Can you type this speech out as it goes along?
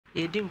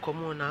Edim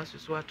komo na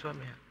asusu ato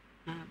me ha.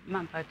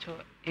 Man pacho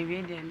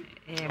ewie dem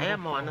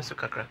ma wana so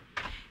kakra.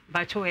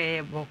 Bacho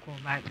boko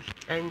ba.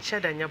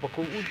 Enche da nya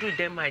boko udu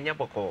dem anya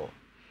boko.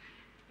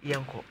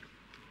 Yanko.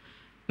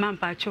 Man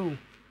pacho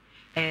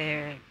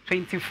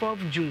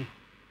 24th June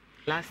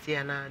last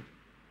year na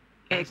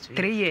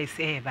 3 years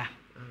eba.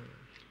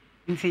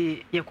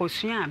 Nti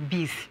yakosua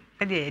bees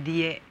de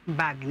ye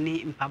bag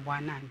ni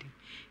mpaboa na ande.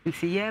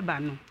 Nti ye ba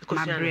no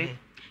mabre.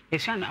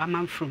 Yesua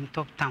amam from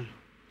top town.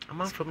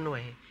 Amam from no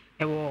eh.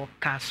 Ewo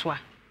kaswa.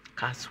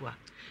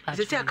 Is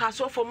it a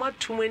castle for my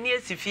 2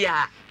 years if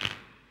ya?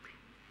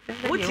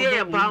 What's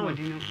your brown?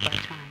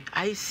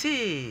 I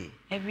see.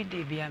 Every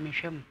day be a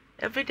mission.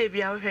 Every day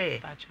be out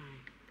here.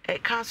 A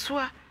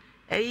caswa,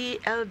 a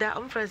elder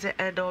unfriendly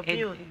elder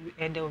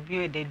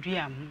view, the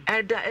dream.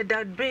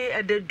 That bay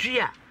at the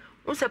drea.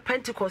 What's a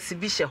Pentecost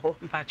Bishop? On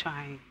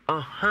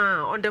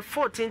the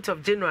 14th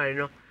of January,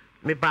 no,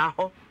 me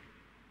baho.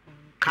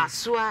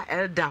 Casua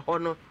elder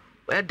honor,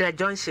 elder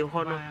Johnson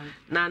honor,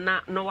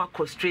 Nana no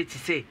walk straight to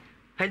say.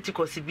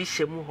 Pentecost bi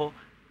shemu ho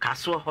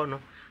kaso ho no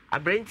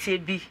abrantie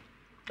bi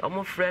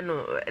omo frɛ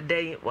no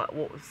den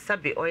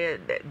sabe oye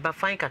ba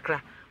fine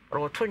kakra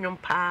or to nwom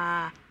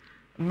pa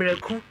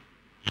miraku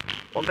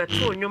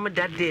obeto nwom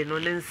that day no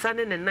ne nsa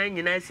ne nan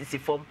nyina sisi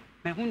fom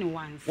me hu ni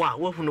once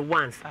wo hu no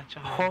once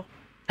ho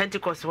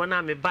Pentecost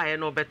wona me bae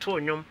no obeto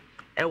nwom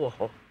wo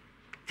ho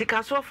ti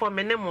kaso fo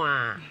me ne mo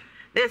a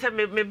they say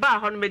me ba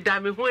ho no me da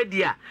me hu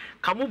adi a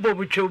ka mo bo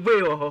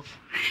butwobe wo ho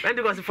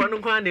Pentecost for no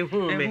kwa ne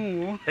hu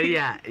me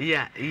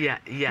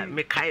yeah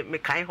me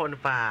kai ho no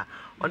pa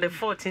on the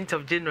 14th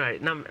of January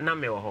na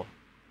me wo ho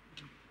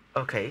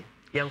okay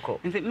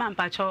yanko nti man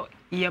pa cho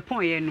ye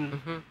pon ye no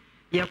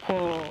ye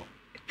ko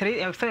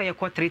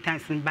 3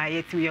 times by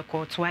ye ti ye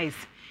ko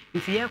twice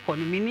nti ye ko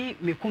no mini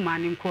me kuma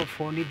ne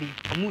nkrofo no bi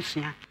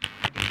omusua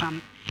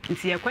fam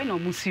nti ye ko na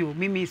omusi o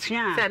me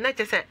sua say na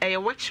che say e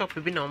workshop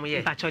bi na omo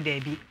ye pa cho da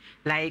bi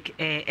like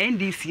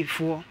NDC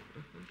for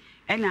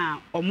ena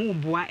omu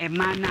bua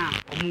ema na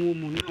omu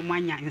mu na omu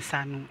anya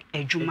nsa no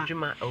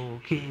adwuma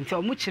okay nti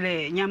omu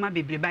kire nyama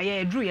bebreba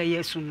ye edru ye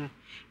yesu no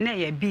na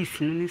ye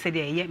bees no ni se de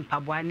ye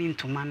mpaboa ni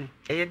ntoma no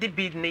ye de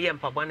bead ne ye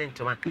mpaboa ni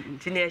ntoma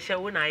nti na ye hye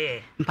wo na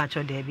ye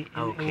mpacho da bi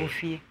wo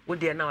fie wo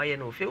de na ye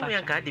na wo fie wo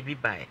yan ka de bi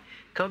bae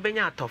ka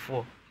obenya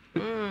atofo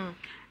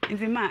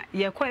nti ma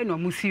ye kwa na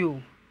omu si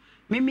o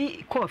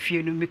mimi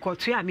coffee no me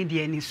koto a me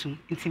de ani so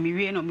nti me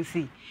wie na omu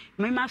si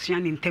me ma sua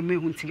ni ntem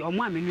ehu nti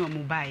omu a me ni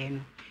omu bae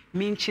no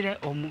me nkyere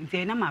omu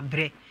nti na ma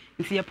bre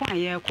nti ye pon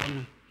ye ko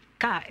no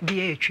ka bi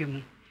ye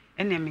etwemu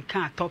ene me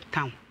ka top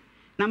town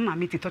na ma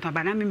me ti top town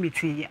ba na me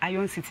meti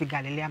Iron City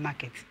Galilea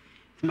market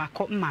ma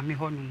ko ma me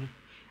ho no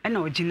ena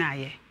ogina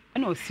ye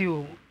ena osi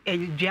o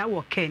edua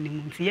wo ka ni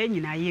mu nti ye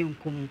nyina ye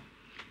nkom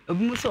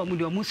obi mu so omu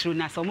de omu suro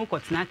na so omu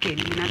kotena ka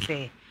ni na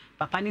se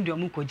papa ni de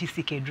omu koji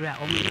sikedura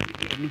omu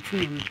meti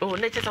nem oh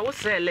na chesa wo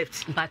sell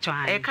left mpacho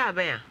an e ka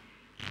ba ya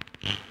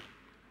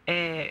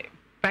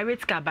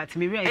private car but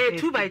me real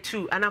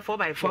 2x2 and a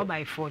 4x4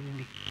 4x4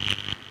 ni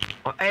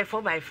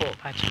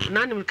 4x4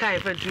 na nim ka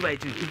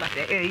 2x2 but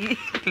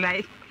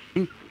like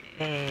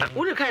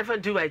what you kind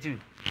of 2x2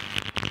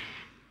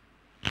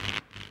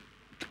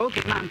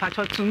 okay man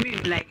pacho to me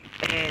like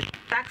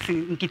taxi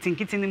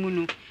nkiti ni mu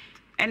no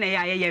ena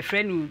ya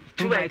friend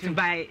 2x2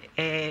 by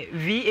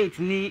V8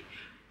 ni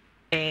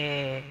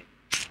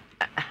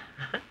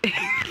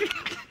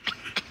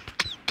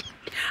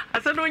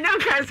asa no nyan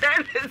kan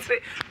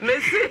say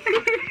Messi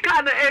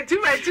can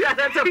 2x2 and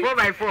that's a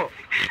 4x4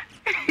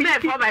 na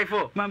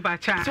 4x4 man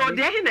pacho so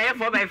there na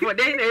 4x4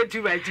 there na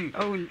 2x2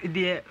 oh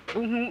there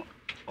uhu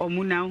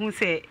omuna hu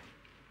say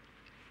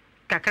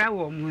kakra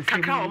wo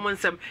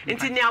nsem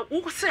nti nya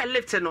wo say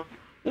lift no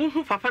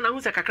uhu papa na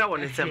hu say kakra wo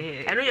nsem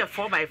eno ye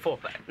 4x4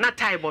 na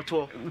tie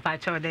bottle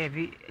pacho there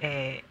bi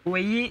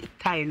we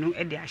tie no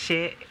e de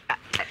ahye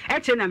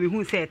eche na me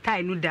hu say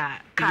tie no da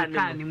car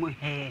ni mo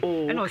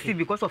and o see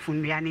because of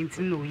nua ni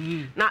nti no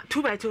yi na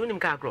 2x2 nim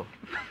ka agro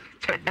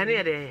eno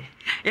ye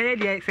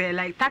de say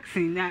like taxi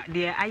na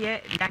de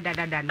aye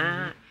da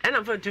no and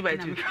I'm for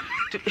 2x2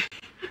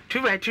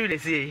 2x2 dey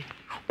say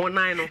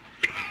online no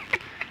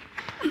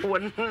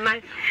one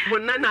nine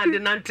na de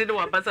nante no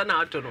wapasa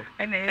na ato no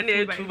and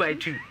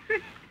 2x2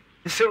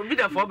 so be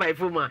the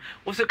 4x4 ma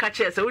wo so catch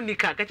say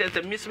unika catch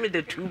say miss me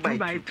the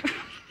 2x2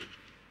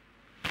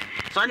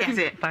 so I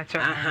say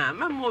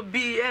mama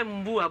bi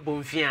embu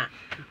abonfia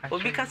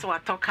obi ka se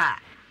watoka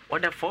or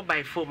the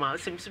 4x4 ma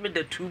so miss me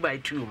the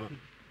 2x2 mo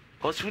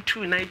cause we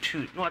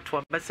 292 no what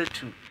abasa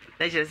 2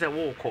 na je say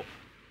wo ko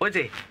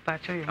oje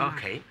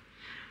okay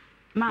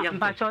ma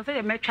mpacho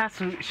say metwa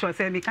so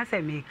say me ka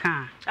say me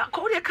ka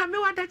ko de ka me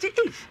wadaje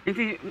is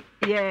nti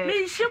ye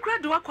me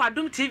shekura de wakọ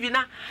Adum TV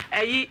na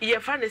ye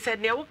fa ne say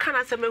ne wo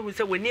kana say mehu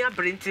say wani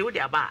abrenti wo de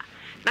aba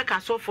na ka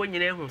sofo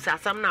nyina ehu say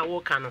asam na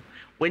wo ka no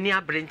wani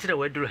abrenti na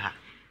waduru ha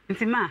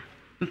nti ma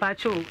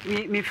mpacho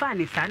me fa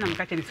ne sa na me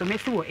ka che so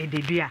mesi wo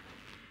ededua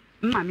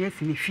mma me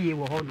asi ne fie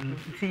wo ho no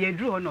nti ye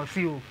duru ho no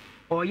si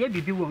o ye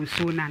bibi wo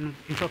nso na no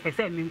nti o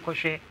pese me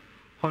nkọhwe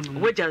hono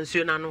we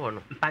jansuo na no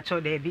hono pacho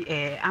there be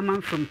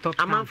aman from top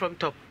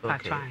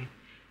pacho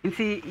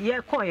nti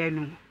ye call ye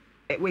no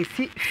we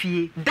see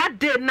fie that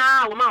day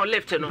na wo ma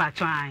left no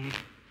pacho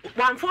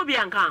one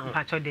phobia nka ho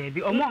pacho there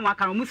be omo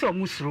maka omo se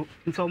omo suro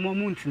nti omo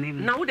mu ntine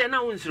mu na wo de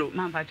na wo nsuro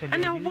man pacho there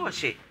ene wo bo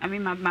hye I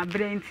mean my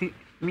brain nti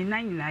me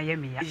nan na ye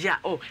me ya yeah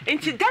oh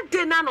nti that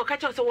day na no ka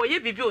cho so wo ye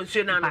bibi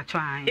onsuo na no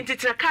nti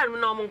tira car mu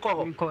na omo nko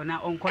ho nko na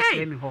onko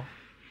tire mi ho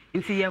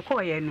nti ye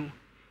call ye no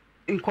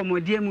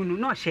nkomodie mu no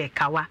na hye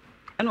kawa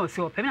ena o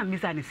se ope na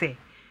misa ni se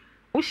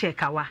wo hye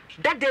kawa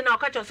that day na o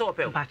ka cho so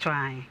ope pacho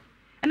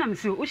ena me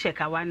se wo hye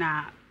kawa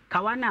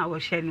na wo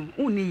hye no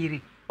uni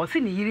yiri o se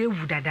ni yiri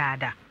ewu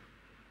dadaada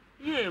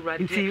yeah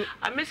right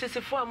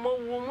amesisifo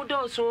amowu mu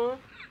doso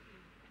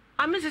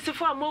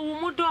amesisifo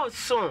amowu mu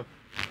doso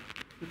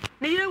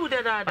ni yiri ewu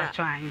dadaada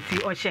pacho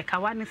nti o hye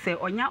kawa ni se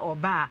onya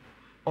oba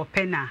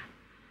opena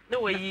na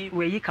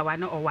weyi kawa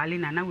na owale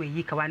na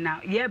weyi kawa na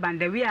ye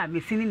bandewe a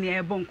mesini ne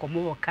ebo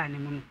nkomo wo ka ne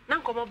mu na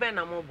nkomo be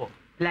na mo bo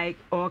like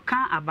or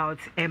can about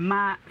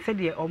Emma said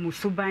the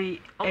omusuban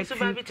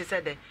bi te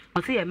said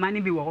o say Emma ni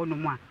bi wo no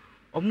mu a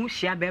omu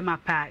hia be ma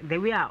pa the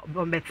way a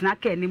betna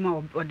ka ni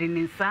mu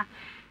odinisa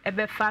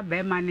ebe fa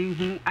be ma ni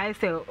hu I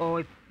say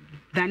o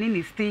dani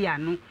ni stay ya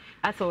no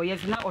asa o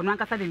yes na ono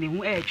ankasa de ni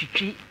hu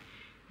twitwi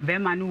be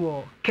ma no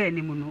wo ka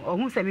ni mu no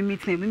ohun se me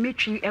meeting me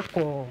metwi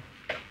ekọ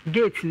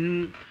gate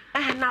nu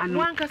na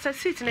one kasa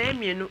seat na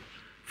emienu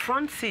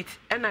front seat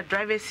and a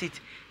driver seat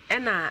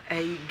and a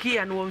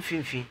gear no one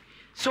finfin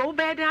so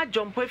be dey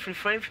jump free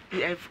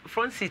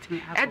front seat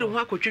e do ho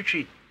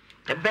akotwitwi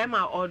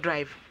bema all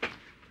drive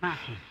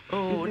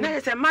oh na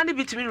say man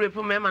be to me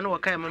repo me man no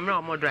waka me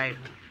all drive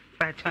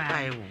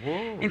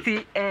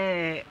nti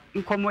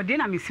nkomode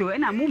na misio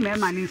na mu me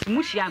man nso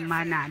mu hia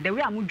man na the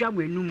way amudwa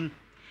mu enum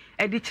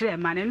e di kire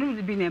man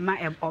enu bi na ma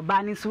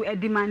oba ni so e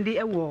demande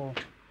e wo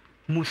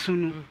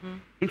musunu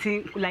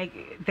nti like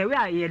the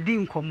way ye di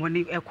nkomo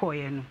ni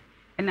ekoye no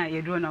na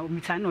ye do na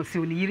mita na osi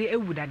oni yire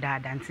ewu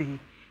dadaada nti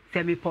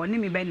se me poni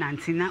mi be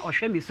nanti na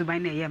ohwe mi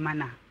suban na ye ma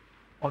na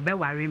obe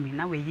ware mi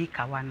na we yi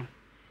kawa no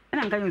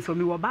na nka yo so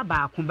mi wo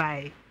baba aku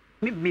bai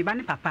mi ba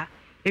ni papa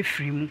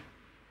efiri mu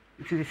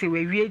nti se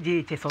we wie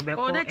je che so be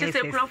ko na che se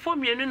kura fo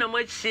mienu na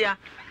ma chia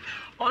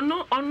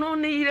ono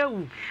ne yire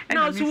wu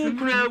na osi wu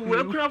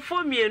kura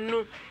fo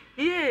mienu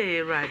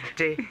ye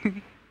rade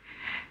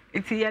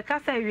iti ye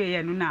kasa wie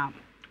ye no na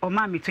o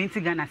ma mi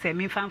 20 Ghana say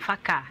mi fanfa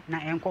ka na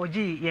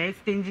enkoji ye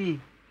exchange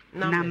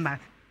numbers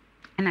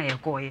na ye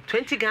ko ye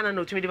 20 Ghana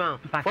no tumi di ma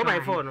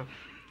 4x4 no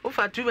o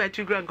fa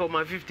 2x2 grand ko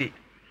ma 50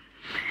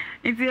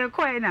 iti ye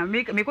ko ye na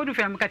me ko du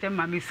fe am ka che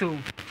ma mi so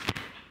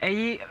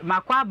eyi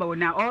makwa ba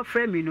na all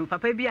friend mi no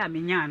papa bi a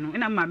me nya no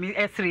na ma mi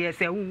esre ye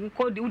say wo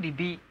ko di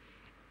bi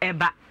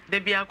eba de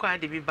bi akwa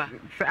de bi ba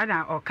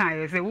ana o kan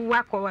ye say wo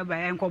akwa ba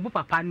enko bu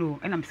papa no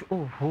na me say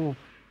oh ho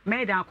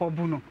me da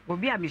akọbu no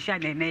obi a me hia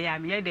na ya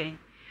me ye den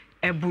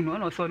ebu no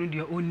na so no de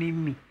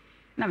onimi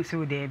na me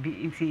so de bi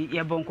nti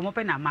ye bon komo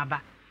pe na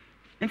maba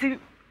nti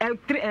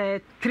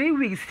 3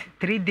 weeks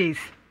 3 days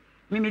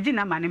me ji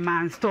na mane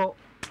man store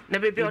na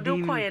baby odo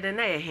ko ye de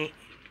na ye he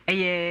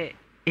eye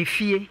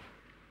efie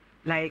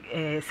like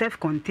self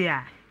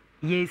container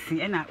yes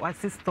e na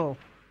wasi store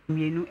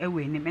mienu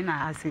ewe ni me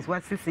na access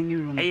wasi singing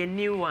room eye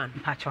new one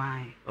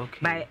patwan okay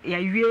by ya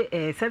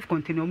wie self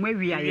container mo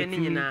wi aye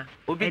ni na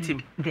obi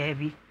tim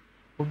debi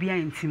obi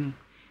antim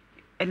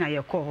e na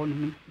ye call ho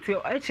no ti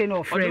e che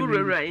no friend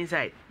odu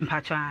inside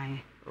patwan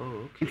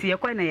oh okay nti ye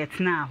kwa na ye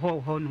tena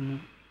ho no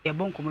ye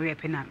bon komo we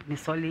pe na me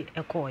soli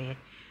e call ye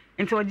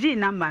nti oji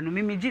number no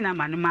me ji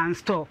number no man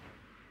store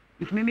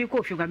nti me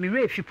ko fi ga me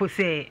re fi po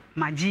se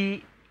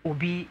maji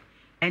obi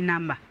e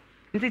number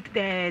nti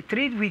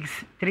 3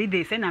 weeks 3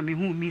 days na me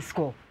hu me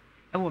score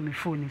e wo me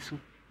phone so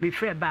me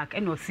free back e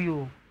no see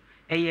o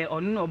eye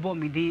onu no bo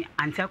me din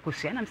anti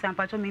akosua na me san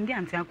pacho me din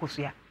anti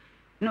akosua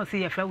no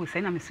see ye free we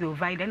say na me see o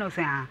vide no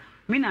say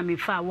me na me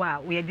fa wa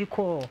we di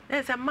call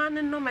there's a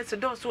man no me se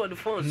do so the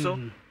phone so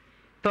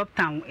top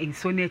town in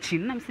so nechi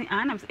na me say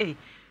na me say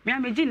me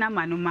ameji na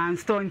ma no man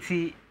store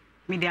nti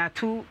me dey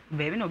atu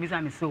baby no bi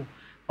sa me so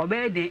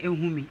obe de ehu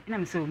mi na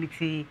me say o mi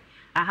ti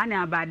aha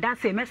na ba da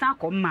say me san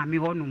ko ma me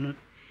ho no mu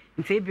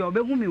nti bi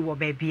obehu mi wo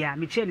ba bia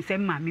me che ni se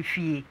ma me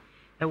fie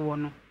e wo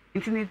no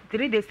nti ni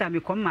 3 days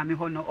time ko ma me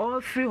ho no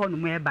all free ho no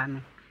mu eba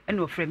no e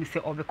no frɛ me se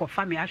obekɔ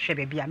fa me ahwɛ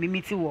ba bia me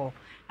miti wo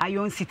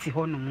Iron City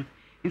ho no mu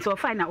nti o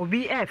fa na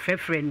obi e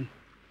frɛ ni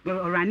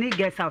orani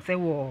guest house e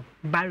wo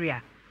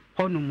barrier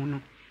ho no mu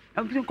no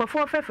nko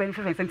fo frɛ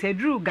nti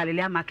edru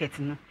Galilea market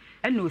no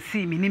e no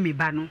si mi ni mi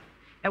ba no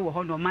e wo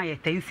ho no ma ye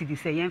 10 cedi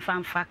se yen fa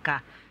mfa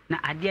ka na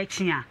ade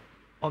achi a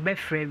obe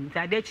frɛ me nti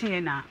ade achi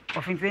ye na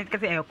ofinti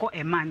kase e ko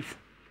a month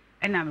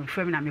na me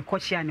frɛ me na me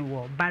kɔchia ne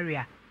wo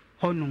barrier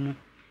hono mu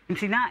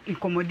nti na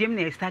incommodem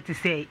na start to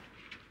say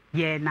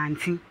ye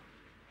 19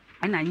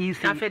 na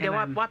nyinsen afa de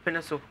wa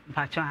pena so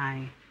pacho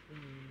an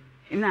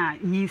na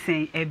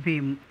nyinsen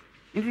ebe mu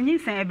nti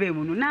nyinsen ebe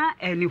mu no na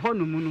ni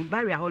hono mu no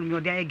barrier hono mu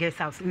de guest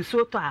house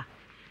nso to a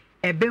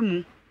ebe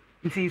mu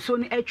nti so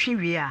ni atwi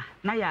wie a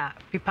na ya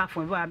paper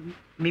phone wa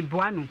me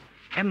boa no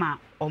Emma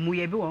omu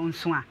ye bi wo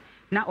nso a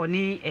na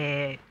oni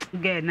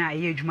girl na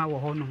ye adwuma wo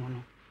ho no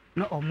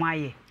no omu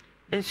aye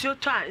nsuo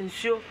to a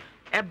nsuo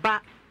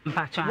eba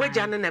mpacha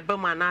weja no na eba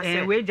ma na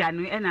se weja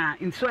no na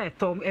nsuo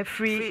etom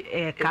every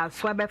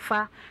kaswa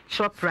befa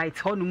shop right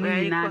ho no mu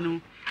nyina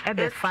no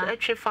ebefa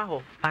etwefa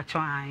ho mpacha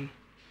an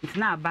nti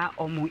na aba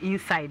omu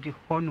inside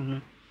ho no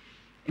mu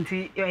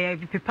nti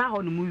pepa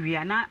ho no mu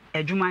wi na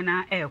adwuma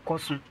na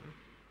ekoso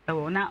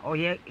ewo na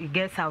oye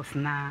guest house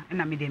na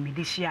me de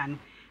medishia no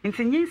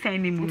nti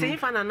nyinsan ni mu nti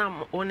ifa na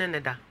one ne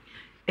da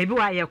ebi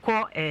wa ye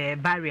ko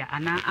barrier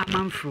ana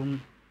amanfrom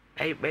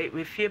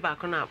we fie ba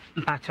ko na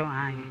mpacho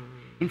an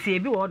nti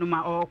ebi wo do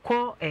ma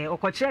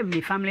okọ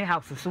mi family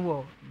house so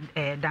wo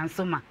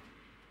dansoma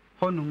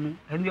hono mu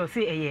ebi o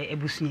se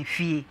ebusunya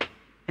fie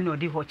na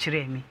odi ho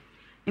kire mi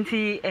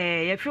nti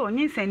ye fi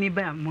onyinsan ni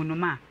ba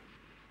munuma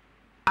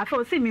afa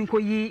o se mi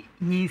nkoyi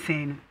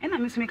nyinsan no na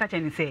mi so mi ka che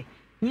ni se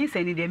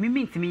nyinsan ni de mi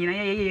ntimi nyina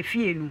ye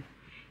fie nu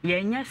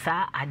ye nya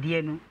saa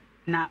ade no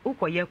na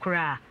ukoye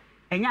kura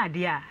enya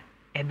ade a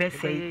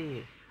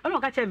ebesei ono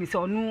ka che mi se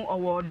onu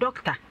owo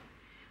doctor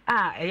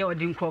eye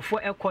odi nkrofo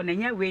ekọ na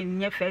nya we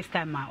nye first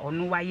time a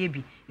onu waye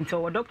bi nti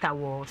owo doctor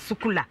wo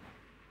sukula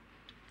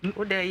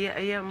o de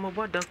ye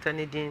mobo doctor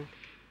ni din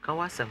ka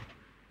wasam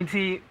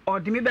nti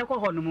odi mi be ko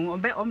ho no mu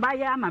omba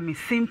ya ama mi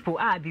simple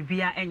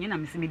bibia enye na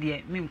mi simi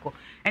de mi nko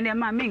ene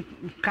ma mi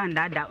kan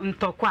dada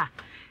ntokwa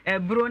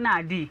bro na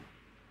adi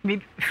mi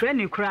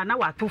friend kura na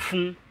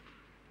watofun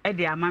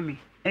de ama mi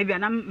ebia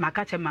na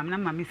maka che mam na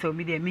mami se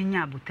omi de mi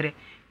nya abutre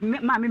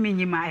ma mi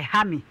nyima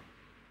ha mi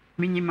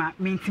minyima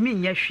mintimi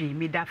nya hwi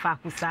mi da fa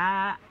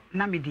kusa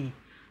na mi di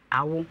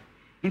awo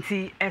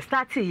nti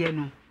start ye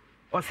no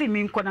o se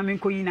mi nko na mi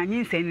nko yi na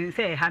nyinsen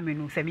se ha mi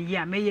no se mi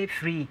ya meye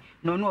free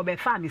no no be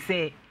fa mi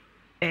se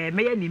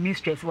meye ni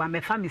mistress wa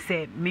me fa mi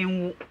se mi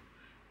nwu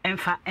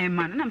emfa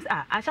emman na mi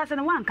acha se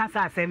no wan ka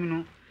sa asem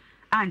no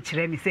an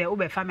kire mi se wo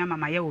be fa mi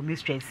mama ye wo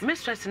mistress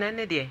na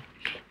ne de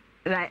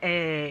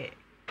like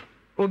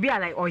obi a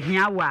like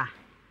ohia wa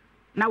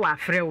na wa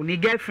frɛ wo ni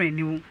girlfriend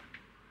ni wo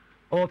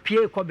o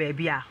pie ko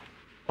baby a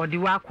odi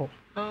wako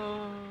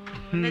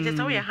na je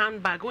say your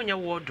handbag onya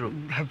wardrobe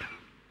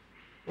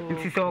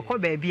nti se okọ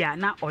baby a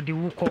na odi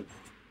wuko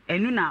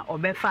enu na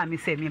obefa mi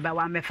se mi ba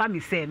wa mefa mi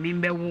se mi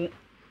mbewu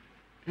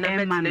na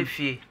betina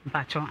fie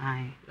mpacho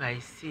an I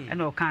see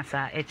ena o kan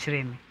sa e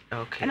kire mi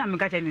okay ena mi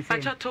ka che mi se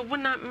pacho to bu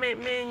na me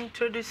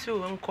introduce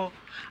nko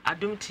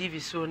Adom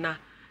TV so na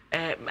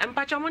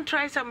mpacho mon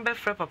try some be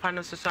frɛ papa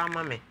no so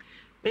ama me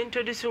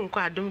introduce nko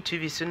Adom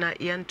TV so na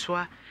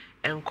yentoa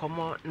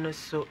enkomo no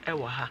so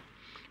ewo ha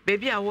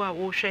baby a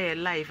wo hwe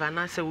live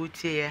anasa wo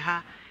tie ye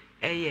ha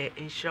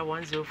Nhyira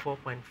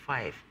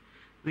 104.5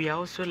 we are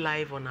also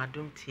live on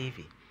Adom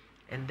TV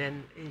and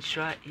then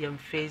Nhyira yam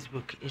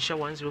Facebook Nhyira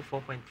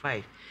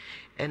 104.5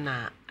 and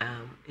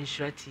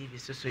Nhyira TV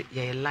so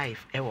ye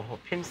live ewo ho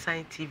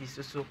Pimsign TV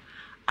so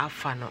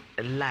afa no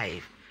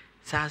live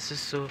sa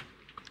so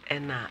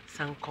and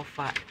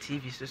Sankofa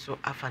TV so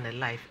afa no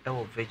live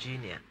ewo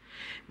Virginia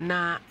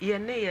na ye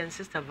ne yen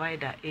sister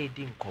Vida di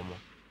nkomo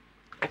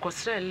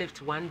okosre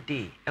lift one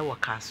day ewo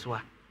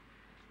kaswa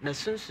na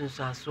sunsun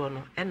aso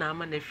no na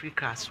ama na free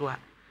kaswa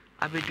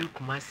abedu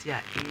kumasi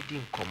a di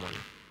nkomo no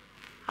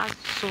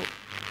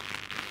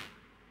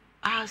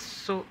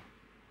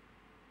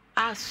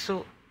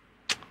aso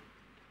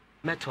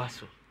meto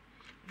aso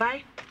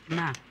vai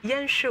na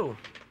yen show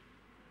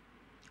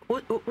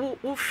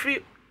wo free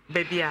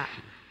baby a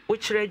wo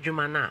kire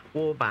adwuma na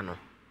wo ba no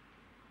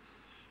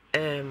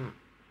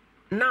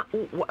na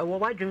wo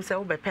wadwum se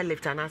wo be pay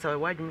lift ana se wo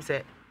wadwum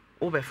se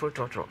wo be full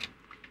trotro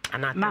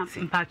ana taxi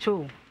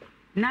mpacho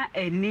na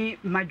eni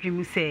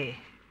madwum se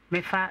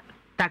mefa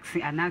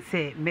taxi ana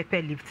se me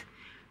pay lift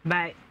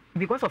but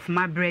because of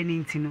my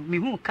brain no me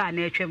hu car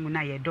na etwa mu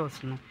na ye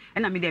dos no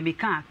na me de me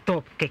kan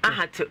top keke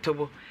aha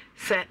tobo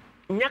se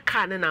nya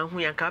car na hu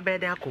yanka be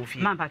de akofi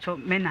ma mpacho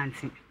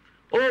menanti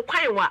o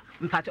kwan wa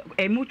mpacho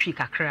emutwi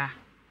kakra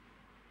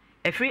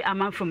every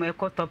amount from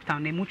Eco Top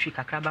Town emutwi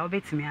kakra ba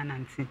obetimi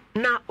ananti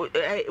na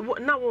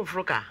wo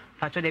mfruka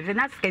mpacho de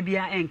na ska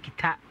bia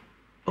enkita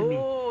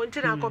oh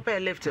nti na akopɛ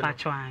lift no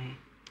mpacho an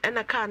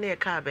na car na e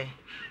car be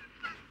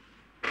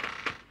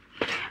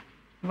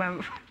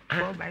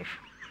 4x4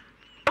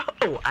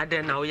 oh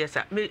adena o yes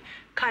me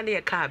car na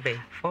e car be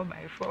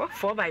 4x4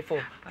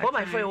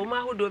 4x4 o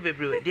ma hodo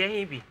bebre de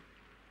hin bi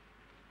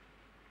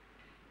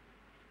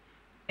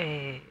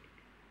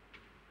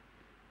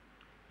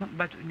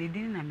but they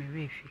didn't na me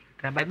refi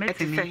but me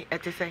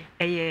it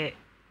say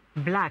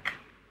black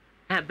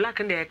black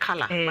and the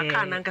color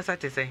maka na nkasa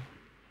te say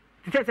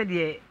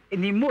de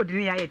ni mode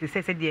ni ya te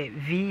say de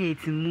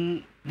V8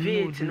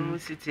 mu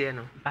city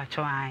no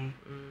bacho an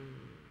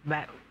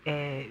but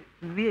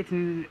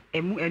V8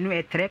 enu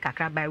etre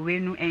kakra by we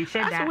nu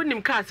enhye da aso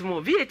wonim cars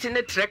mo V8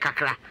 ne tre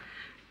kakra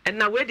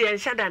na we de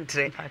enhye da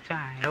ntre bacho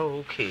an oh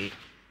okay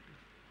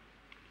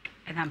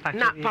na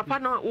papa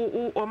no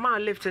o ma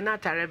lift na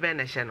tare be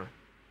na hye no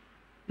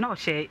no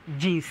she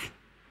jeans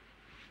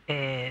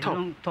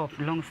long top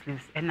long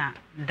sleeves and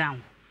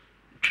down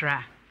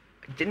tra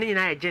Jenny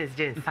na Jens.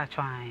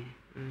 Patron.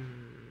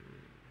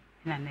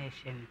 Na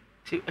nation.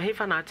 He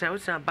found out I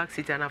was in a back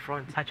seat and a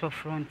front. Patron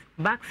front.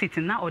 Back seat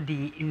na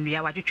odi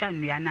nnua what you try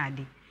nnua na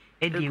adi.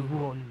 E di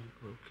ewu on.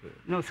 Okay.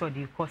 No so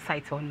the course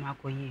site on ma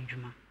ko ye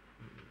adwuma.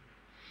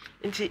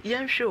 Nti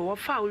yan hwe wo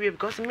fa we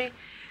because me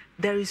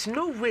there is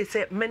no way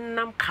say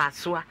menam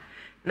kaswa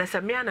na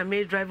say me na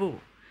me drive o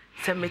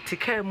say me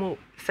tika mu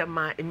say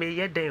ma me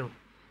ye den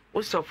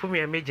o stop me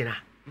amegina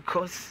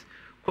because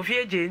kofi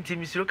eje nti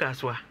misiro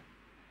kaswa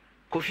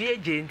kofi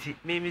eje nti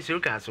me misiro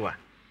kaswa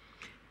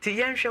ti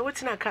yan hwe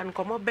wotina kan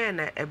komo ben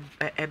na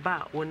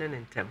eba woni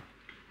ntem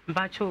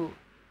bacho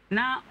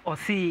na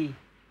osi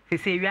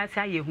se wiase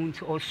aye hu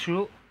nti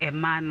osuro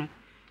ema no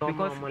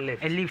because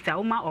a lifter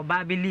oma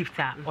oba be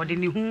lifter or the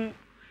hu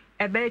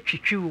ebe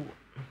twitwu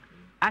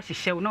a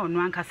hihye na onu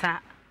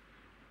ankasa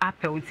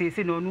apel nti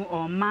se no nu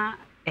oma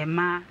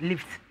ema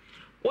lift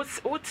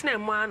wotina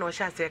mu na o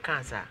sha se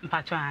kansa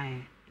mpacho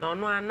an na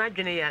onu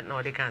anadwene ya na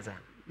o de kansa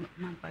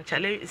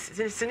chale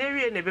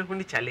scenario na be hu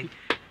ni chale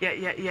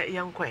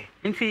ya nkwe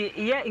nti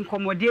ye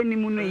inkomode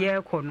animu no ye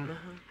kọ no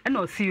na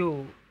osi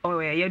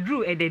o ye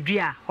dru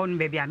ededua hon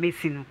be bia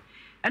mesi no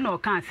na o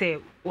kan se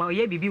wa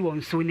ye bibi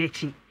won so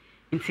n'echi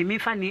nti me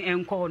fa ni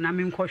enko na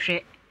me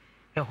nkɔhwɛ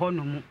ɛhɔ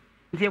no mu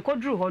nti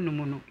ekoduru hɔ no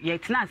mu no ye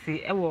tena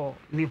ase ɛwɔ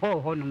ni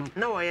hɔ no mu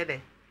na wo ye de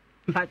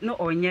but no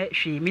onye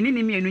hwe me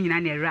ni mienu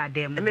nyina na ɛra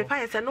adam me pa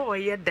ye se no wo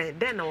ye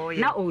den na wo ye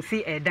na o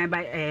si dan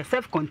by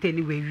self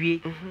contained we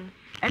wie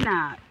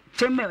ɛna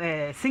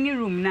chamber singing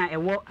room na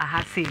ɛwɔ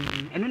ahase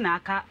ɛno na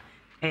aka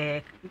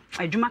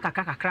adwuma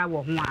kakra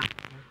wɔ ho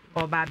a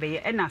ɔba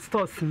bɛyɛ ɛna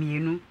stores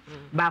mienu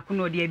ba ko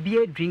no de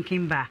abie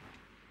drinking bar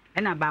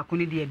ɛna ba ko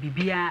no de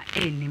bibia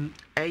enim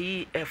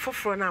ayi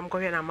foforo na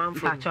amkɔhwɛ na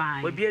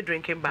manfro we be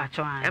drinking bar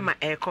ema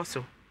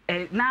ekoso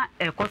na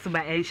ekoso ba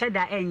enhye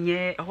da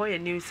enye ho ye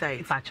new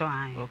site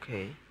patron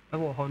okay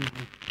ewo ho no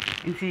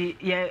nti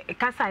ye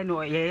kasa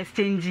no ye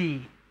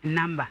exchange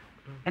number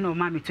ɛna o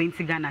ma me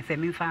 20 Ghana se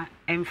memfa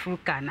emfru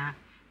kana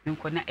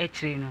menko na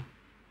ekire no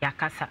ya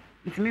kasa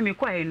nti me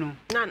kwae no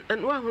na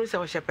wa hunu se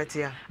o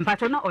hyepetia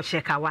patron na o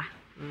hyekawa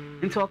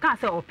nti o ka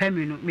se o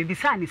pemi no me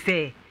bisa ni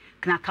se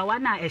na kawa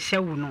na ehye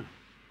wu no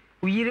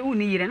uyire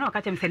uni yire na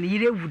okache mse ni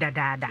yire wu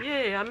dadaada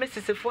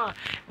amesisefo a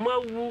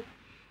mawu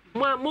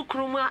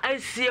mukru mu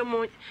asie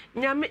mu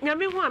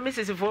nyame hu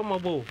amesisefo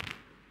mobo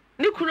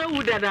ni kura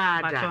wu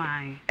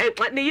dadaada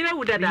ni yire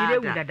wu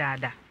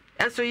dadaada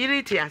eso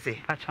yire ti ase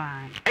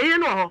patwan eyire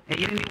no ho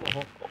eyire ni wo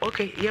ho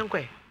okay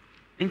yenkwe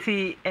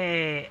nti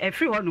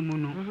efri ho no mu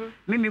no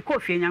me ko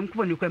fie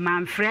nyanko ni kwa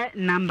manfre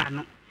number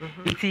no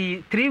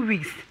nti 3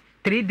 weeks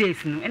 3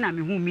 days no na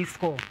me hu miss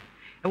call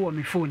ewo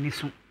me phone ni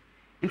so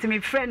nti me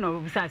friend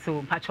no bisa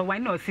so pacho why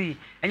no see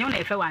enyo na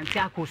efe wa anti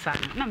akosa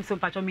na me so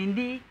pacho me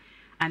ndi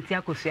anti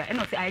akosa e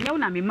no see enyo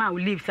na me ma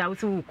we live sa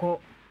so ko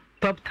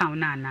top town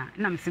na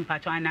me sim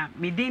pacho ana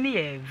me din ni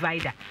ye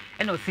vida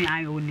e no see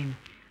an onim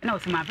e no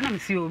see ma na me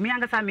see o me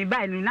angasa me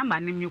buy ni number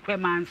ni me kwa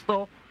man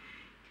store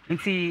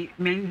nti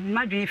me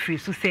madwe free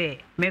so say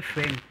me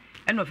friend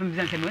e no fim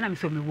bisa na me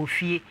so me wo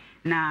fie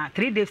na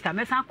 3 days ta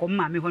me san ko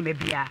ma me ho me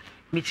bia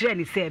me kire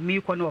ni say me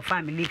ko no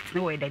family lift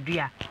no we da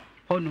dua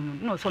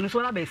no so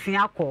la be sin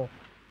akọ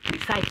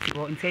site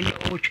wo nteni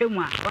o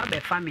twemu a wa be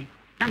family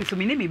na me so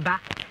me ni me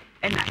ba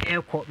e na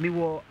ekọ me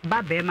wo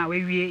ba be ma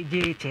we wie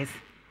JHS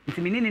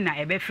nti me ni na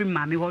e be free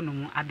ma me ho no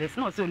mu address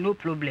no so no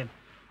problem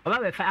o ba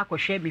be fa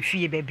akọhwe me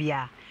fie be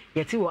bia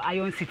ye ti wo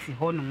Iron City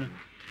ho no mu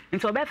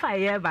nti o be fa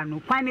ye ba no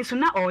kwan ni so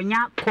na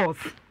onya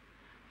course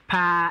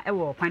pa e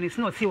wo kwan ni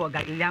so no si wo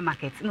Galilea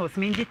market no so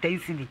me ngi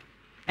tensity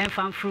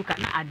enfam fruka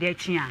na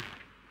adechi a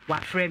wa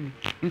frame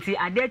nti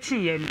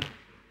adechi ye no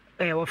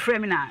wo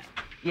frame na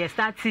ye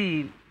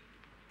starti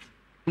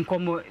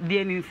nkomo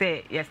die ni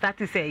say ye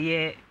starti say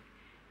ye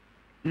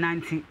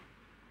 90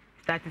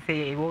 starti say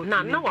ye wo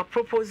na wa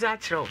proposal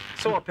chiro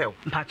so opel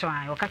mpacho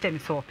an wo ka tell me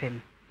so opel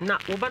na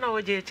wo ba na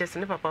wo je chese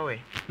ni papa we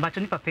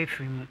mpacho ni papa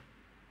free mu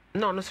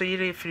no so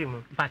yire free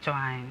mu mpacho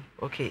an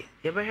okay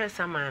ye be hwe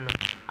saman no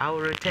I will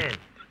return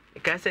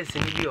ka say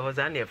sini bi o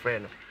za na e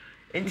frɛ no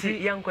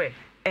enti yankwe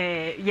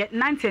ye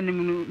 90 ni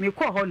mu me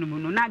ko ho no mu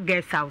no na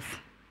guest house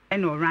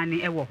eno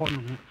rani ewo ho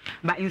no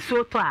ba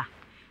nso to a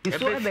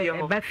nso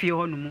e ba fie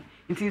ho no mu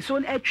nti nso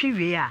atwi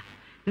we a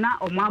na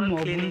omo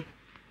amobu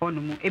ho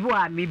no mu ebi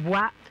wa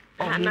mebua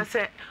na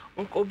se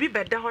obi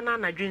beda ho na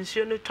anadwe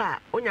nsuo no to a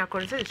onya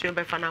konse nsuo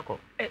be fa na ko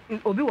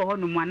obi wo ho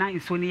no mu ana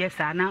nsuo no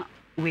yesa na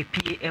we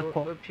pie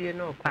ekọ pie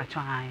no ko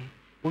atwan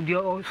obi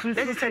o su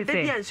se de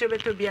bia nsuo be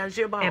to bia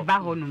nsuo ba e ba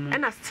ho no mu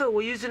and still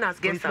we using as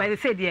guest house they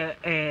say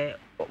the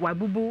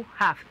wabubu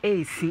half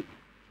AC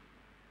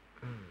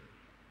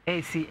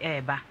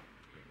eba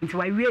nti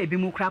wa wie ebi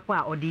mu krapo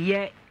a odi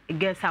ye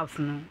guest house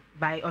no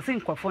by osin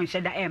nkofo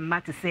nhye da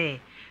emma to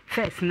say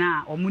first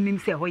na omunim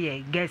say ho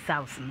ye guest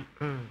house no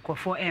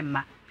nkofo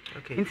emma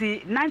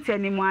nti 90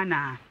 animu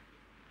ana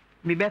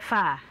me be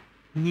fa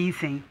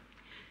nyinsen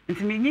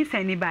nti me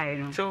nyinsen ni bae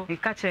no e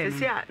ka kire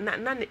no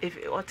na if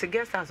oti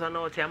guest house na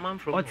oti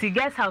amanfro oti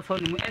guest house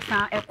no mu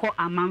esa ekọ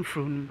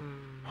amanfro no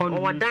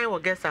Or dine or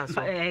guest house.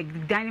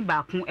 Dining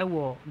back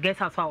guest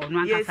house or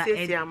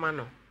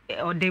no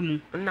or demo.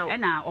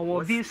 And now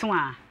or being so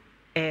na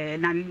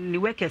the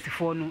workers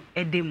for no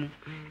demo.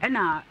 And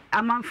now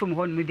a man from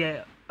home with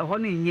the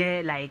honey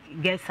year like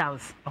guest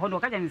house. Honor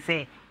can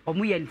say or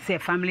we say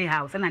family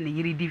house and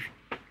you give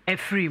a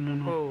free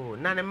moon. Oh,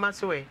 none a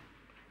mass away.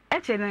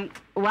 Actually,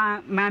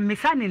 one my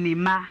missing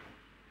in ma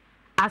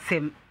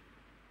asem.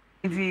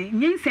 The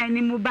nyinsa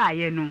ni mu ba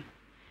ye no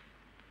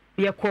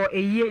ye ko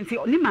eye nti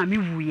ni mami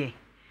wuye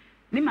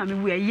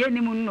ye ni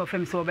mu no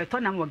fam so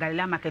obeto nam wo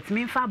Galila market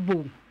mi fa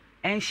bo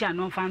enhia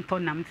no fa nto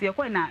nam nti ye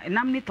ko na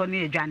nam ni to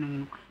ne adwane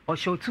mu o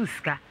show tu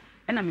ska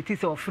na mi ti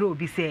se ofre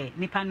obi se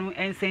nipa no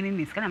ensen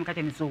ni ska na me ka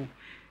temi so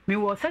mi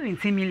wo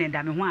 17 million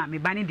da me ho a me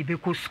ba ni de be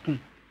ko school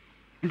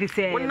nti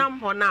se wonam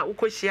ho na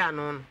ukohia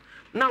no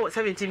na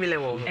 17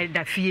 million wo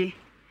da fie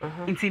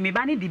nti me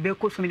ba ni de be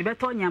ko so me de be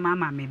to nyama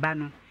ma me ba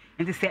no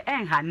nti se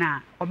enha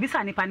na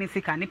obisa nipa ni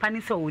sika nipa ni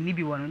se oni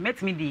bi wono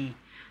metimi di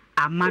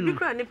amano obi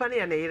kra nipa ni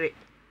ya na yire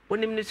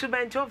onim ni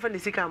suban ti ofa ni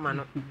sika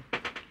amano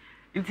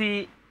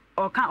nti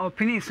oka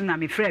opini su na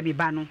me frɛ bi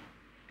ba no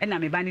na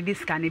me ba ni di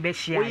sika ni be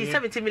hia oyi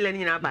 70 million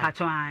nyina ba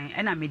pato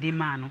an na me di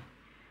ma no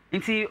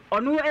nti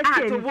ono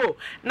esie to wo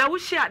na wo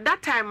hia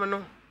that time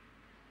no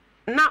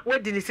na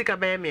wedi ni sika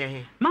ba me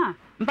he ma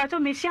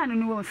mpato me hia no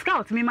no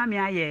scout me ma me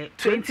aye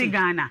 20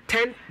 Ghana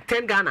 10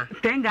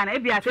 Ghana e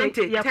bia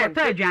 20 ya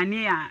koto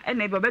adwane a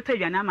na e obeto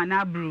adwane ama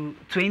na abru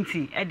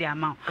 20 e de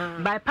ama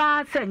by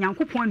pa say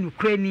nyankopon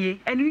nukura nie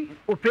eni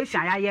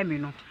operation ya me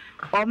no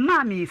o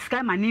ma me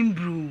sky ma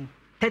nimbru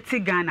 30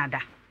 Ghana da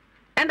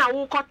e na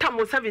wo kota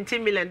mo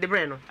 17 million de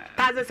bre no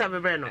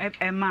 1007 bre no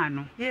e ma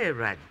no ye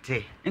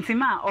rade nti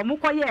ma o mo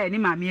koye ni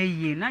ma me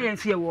ayi na ye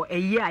nso ye wo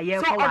ayi a ye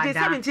ko wada so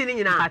o de 17 ni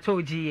nyina pato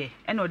ogiye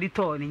e na o de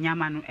to ni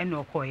nyama no e na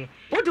o koye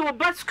wo de wo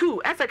bus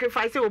school e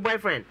sacrifice your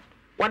boyfriend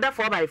wada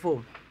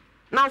 4x4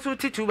 now so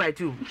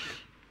 2x2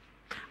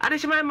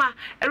 adishima ma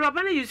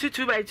erobana use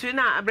 2x2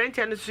 na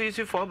abrantia no so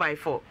use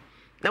 4x4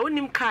 na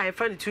wonim car e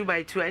fa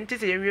 2x2 anti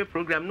se yenwe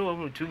program no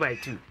wo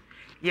 2x2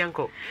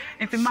 yenko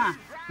nti ma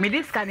me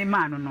dis kan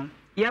ma no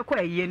ye ko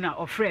ayi na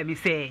ofre mi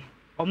se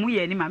omu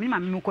ye ni ma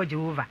me ko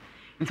Jehovah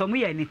nti omu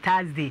ye ni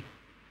Thursday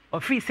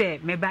ofri se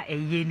meba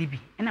ayi ni bi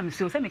na me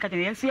so se me ka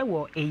tene yenso ye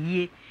wo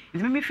ayi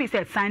nti me free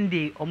se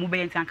Sunday omu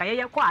be nti anka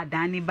ye ko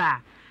adan ni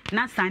ba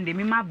na Sunday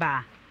me ma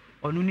ba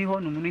onu ni ho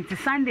no nti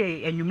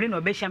Sunday enwumre na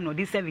obeham no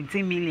di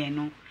 17 million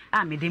no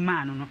a me di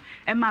ma no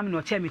e ma me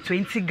no che me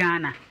 20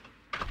 Ghana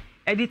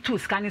e di two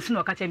scan so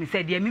no ka che me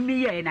se de me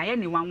ye na ye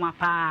ni wanwa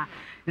pa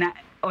na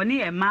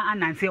oni e ma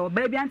ananse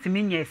oba bia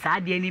ntimi nye sa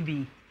de ni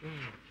bi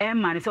e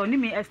ma so oni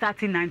mi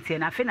starting 90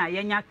 na fe na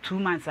ye nya 2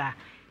 months a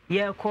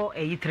ye ko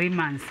 3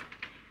 months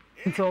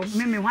nti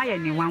me hwa ye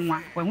ni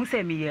wanwa wa hu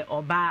se me ye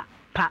oba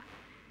pa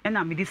e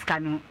na me di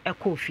scan no e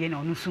ko fie na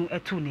onu so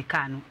etu ni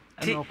ka no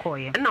e no ko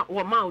ye na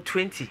wo ma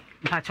 20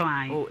 pacho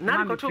an oh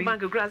na ko to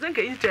bank grass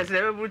nke interest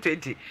na be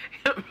 20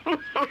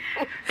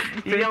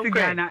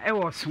 Ghana e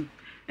wo so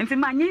nti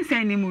ma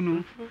nyinsen ni mu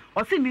no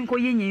o se mi nko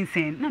ye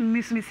nyinsen na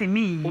mi su mi se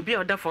mi obi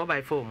oda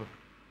 4x4 mu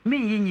mi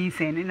ye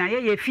nyinsen na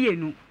ye fie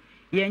nu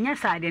ye nya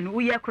sade no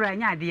wo ye kura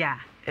nya ade a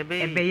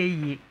ebe ye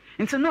yie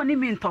nti no ni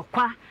mi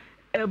ntokwa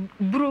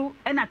bro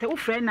e na te wo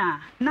frɛ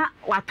na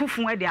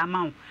watofo e de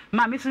ama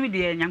ma mi su mi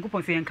de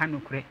nyankopon se nka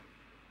nokure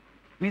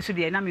mi su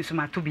de na mi su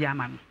ma to bi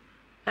ama no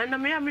na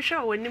me am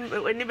sure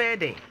wani be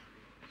dey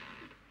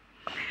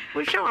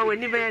we sure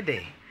wani be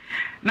dey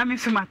na mi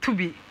su ma to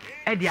bi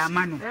e de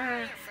ama no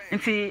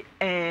nti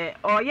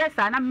o yes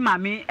na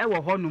mami e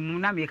wo ho no mu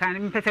na me kan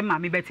me pese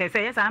mami bete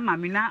say yes na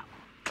mami na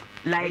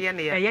like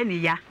ye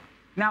ni ya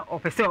na o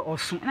pese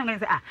osu na ngan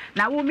say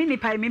na wo mi ni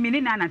pai mi ni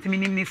na nti mi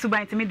ni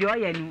suban nti mi de o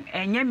ye no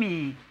enye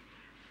mi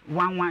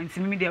wanwan nti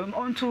mi de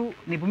onto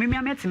ne bu mi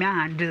ametimi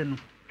handle no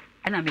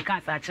na me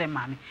kan sa kire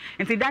mami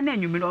nti da na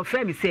enwumi no o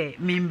frɛ mi say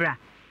mi mbra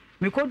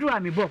mi koduru a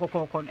mi bo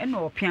kokokon na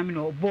o pia mi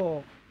na o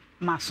bo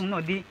maso na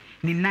o de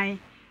ni nan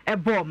e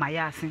bo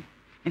mayase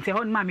nti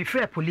ho no ma mi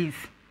frɛ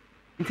police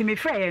nti me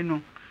frɛ ye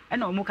no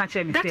na o mu ka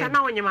kire mi say data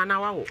na wonyima na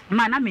wawo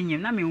ma na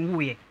menyim na me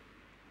nwu ye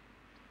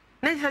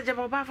na se je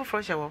baba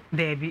foforo hyewo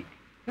da bi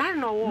na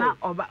no wo na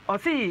oba o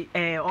si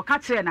o ka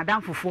kire na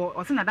dan fofo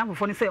o si na dan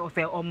fofo ni say o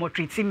say o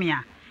motriti me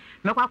a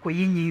me kwa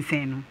koyi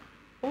nyinsen no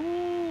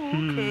oh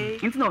okay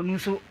nti na onu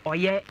so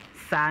oye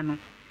sa no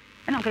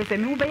na o ka say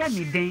me wo be ya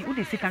mi den wo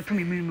de sika to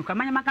me mi kwa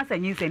manya maka say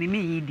nyinsen ni me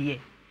yi de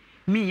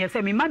mi ye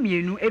say me ma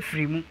mienu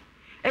efiri mu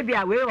e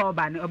bia we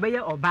oba no obeye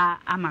oba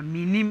ama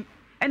minim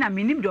na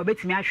minim de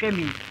obetimi ahwe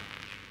mi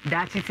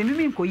da titi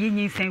mi nkoyi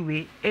nyinsen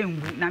we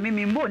engu na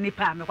mi mbo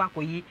nipa me kwa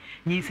koyi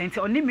nyinsen ti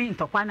oni mi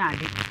ntokwa na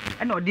ade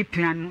na odi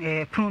pian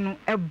pru no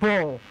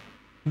ebo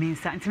mi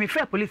nsa nti mi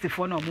frɛ police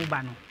for na omo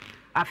ba no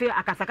afi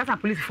akasakasa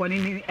police for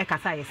ni e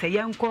kasa ye se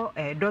yenko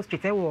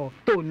hospital wo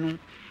tonu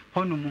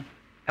honomu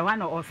e wa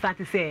na o start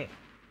say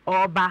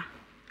oba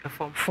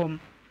form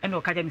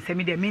eno okaja mi se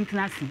mi de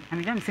maintenance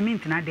and jam se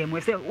maintenance dem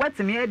we say what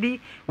me edi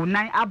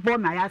unan abo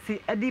ma yase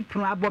edi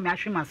pru abo me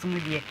ahwe masum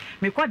de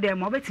me ko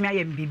dem obetimi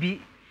ayem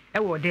bibi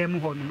wo dem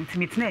ho no nti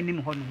metena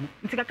anim ho no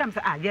nti kaka me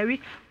say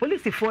yeri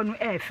police fo no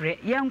efre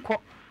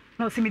yenko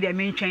na osimi de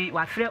mentwen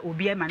wa frɛ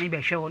obi e ma ne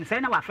behwe ho no say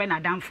na wa frɛ na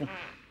damfo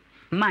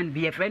man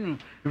bi e frɛ no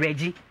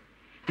Reggie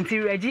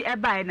nti Reggie e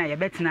bae na ye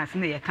betena ase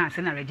na ye kan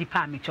ase na Reggie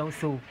pa me chow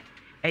so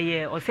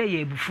eye o say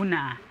ye bufu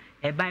na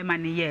e bae ma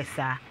ne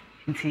yesa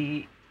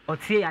nti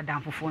otie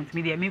adamfo nti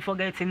me de me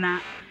forget na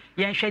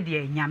yen hwɛ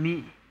de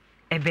nyame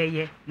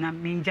ebeye na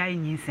minja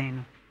nyinsen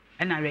no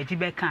e na Reggie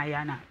be kan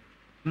ya na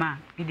ma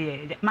me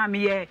de ma me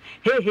ye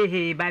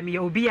he ba me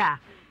obi a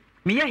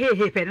me ye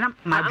he pe na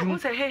madu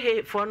say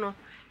he for no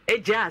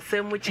eja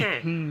asem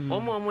chen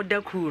omo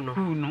da ku no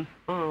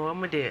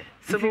omo de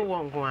sebo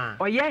wongo a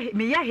oye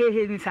me ye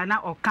he nsa na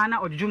oka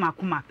na odjuma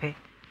kuma pe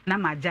na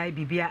majai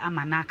bibia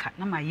amanaka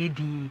na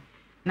mayedi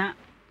na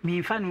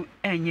me fa no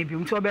enye bi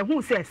nti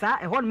obehu se sa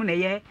e ho no na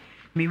ye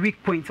me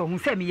weak point ohun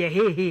se me ye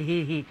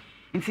he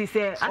nti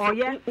se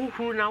oye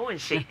uhuru na won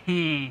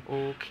hye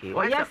okay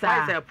oye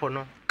sa why po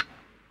no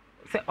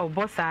se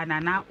obosa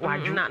na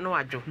waju na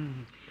waju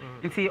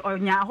nti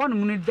onya ho no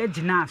mu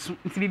dagina aso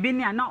nti bibi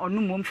ni ana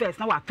onu mom first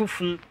na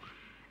watofun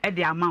e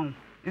de amawo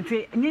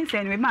nti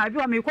nyinsen me ma bi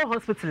wa me ko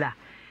hospital a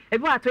e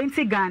bi wa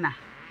 20 Ghana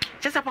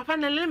just a papa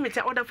na limit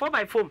order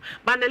 4x4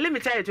 but na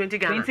limit 20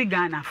 Ghana 20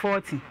 Ghana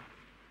 40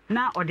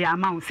 na ode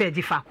amawo se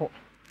ji fa ko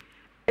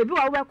e bi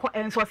wa we ko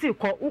enso se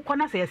ko uko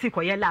na se yesi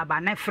ko ye lab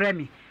na frɛ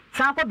me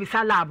san ko bi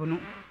sa lab no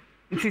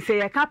nti se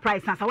ye ka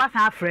price na sa wa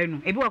san frɛ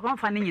no e bi wa ko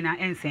fa ne nyina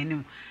ensen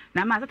no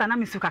na ma tata na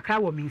me su kakra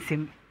wo me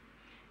nsem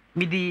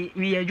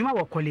mi adwuma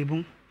wo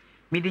kolebu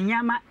mi di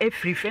nyama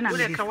efrifre na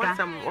mi di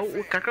sta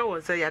kakra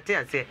won say yate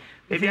ase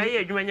e bia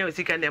ye adwuma nya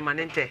osika na ma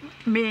nte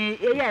mi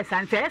yes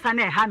ante esa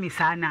na ha mi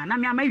sa na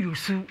mi ama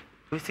yusu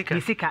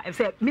osika e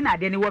say mi na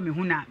de ne wo mi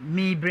hu na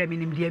mi bre mi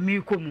nim de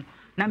mi komu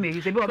na me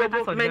use bi o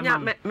beta so de ma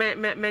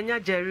menya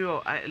Jerry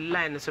o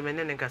line so me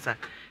ne nkasa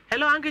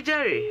hello Uncle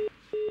Jerry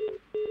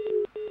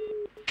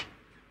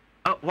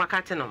oh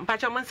wakati no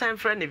mpacha mon san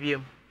friend ne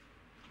biem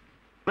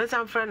mon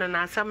san friend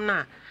na asam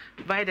na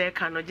by the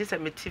can no just a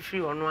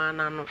metifri ono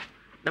ana no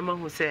na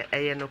mahu se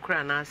eye no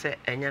kra na se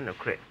enye no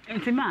kra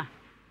entima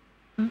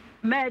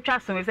me twa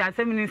so se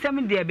asem ni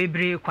nsem de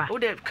bebre kwa wo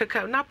de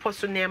kaka na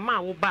poso ne ma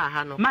wo ba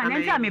ha no ma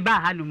ntia me ba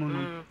ha no mu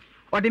no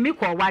o de mi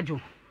ko wajo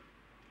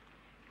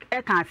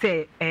e kan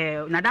se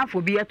na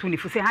danfo bi eto ni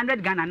fu se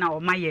 100 Ghana na o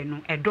maye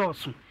no e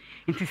doso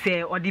nti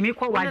se o de mi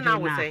ko wajo na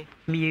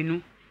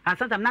mienu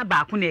asanta na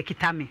ba ko na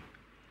ekita me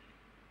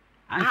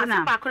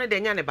antena ba ko ne de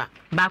nya ne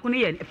ba ko ne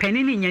ye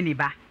penini nya ni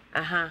ba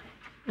aha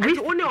we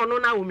only ono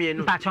na wo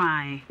mienu patwa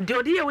an de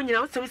odi ye wo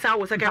nyina wo se sa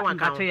wo second one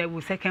ka patwa ye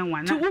wo second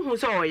one na wo hu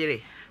so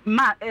oyere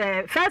ma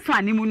first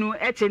one ni mu no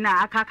eche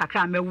na aka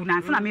kakra mawu na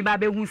nsa na me ba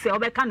be hu se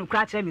obeka no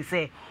kra kire me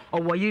se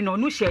owo yiri no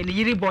no hye ni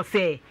yiri bo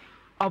se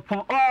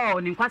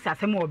opon ni nkwase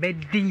asem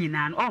obedi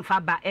nyina no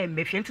onfa ba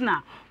embe fie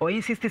ntina o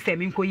insist se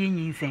me nko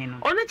yin nsen no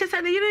ono che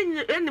se ni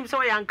yiri enim se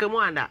wo yankamu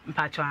anda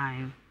patwa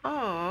an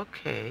oh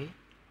okay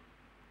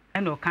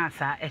eno ka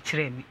sa e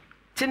kire me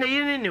ti na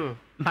yiri ni mu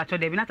mpacho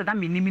de bi na tada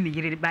minimi ni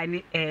yiri ba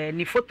ni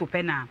ni photo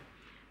pe na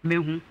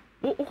mehu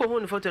uko hu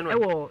ni photo no e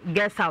wo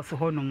guest house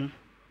ho no mu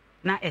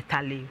na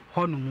etale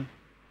ho no mu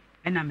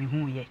e na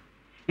mehu ye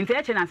nti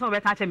e che na so be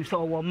ka che mi so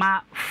wo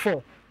ma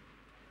 4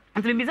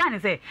 nti bi zani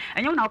se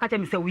enye na wo ka che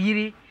mi se wo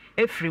yiri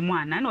efri mu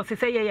ana na o se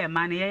ye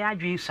ma na ye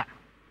adwen sha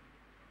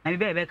na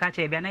bi be ka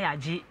che bia na ya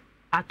gi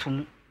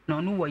atom na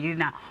onu wo yiri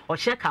na o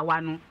hye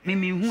kawa no me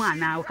mehu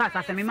ana o ka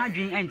sa se me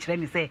madwen enkyere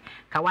mi se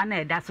kawa na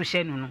eda so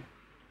hye no no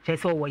che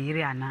se wo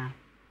yiri ana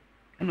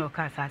no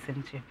ka sa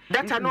asem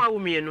data no awu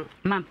mienu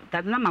ma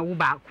that na ma wo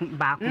ba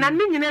na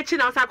ni nyina chi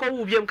na o sa ko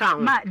wo biem kan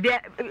ma the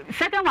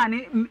second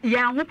one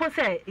ya ho po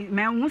say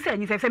me hu say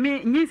nyi say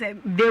me nyi say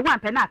day one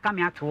pe na aka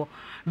me ato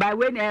by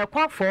when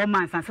call 4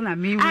 months and na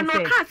me hu say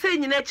ano ka say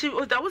nyina chi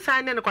o da wo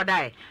san ne ko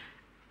dai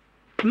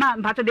ma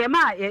pato de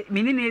ma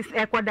me ni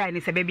ko dai ni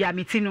say bia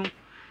meti no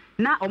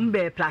na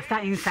ombe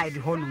plaster inside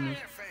ho no mu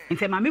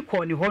nti ma me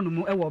call ni ho no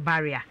mu e wo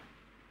barrier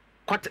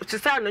to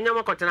say no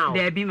nyama kotena o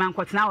there be man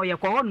kotena o ye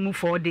ko ho no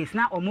 4 days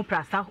na omu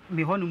prasta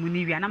me ho no mu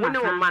ni wia na ma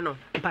ma no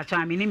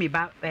pacha me ni me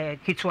ba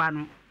kitwa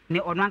no ne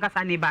ono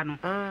ankasa ne ba no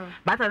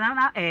but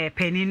na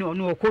penny no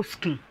ono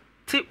okosku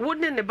ti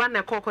wodne ne ba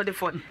na kokko de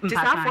for ti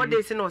sa 4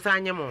 days no sa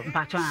anyemo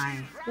pacha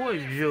an wo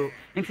yo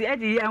nti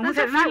edi ehun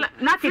se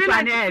na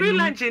kitwa ne free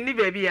lunch ni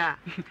baby a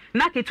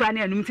na kitwa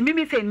ne anum ti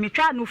mi se mi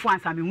twa no fu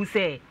ansa me hu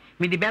se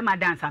me de be ma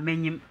dance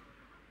amanyim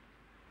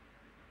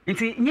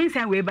nti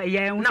nyinsan we ba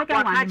ye hu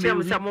second one na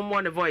chem some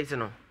more voice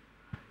no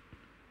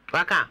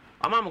waka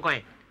ama mo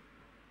kwan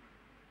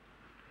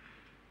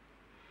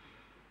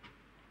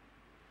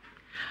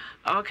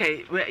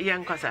okay we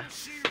yan kosa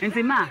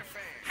nti ma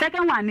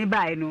second one ni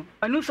bai no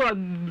anu so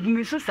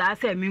mi so sa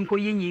se mi nko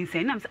ye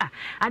nyinsan na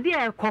ade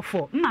e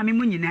kofo mma me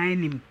mu nyina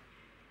anim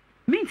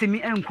Minti me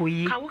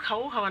enkoyi.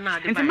 How na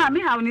de. Nti ma me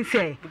how ni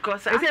say.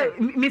 Because I say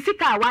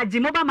misika waji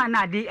mobile man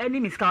na de any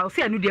misika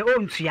say anu de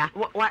ontua.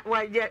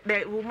 Why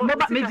the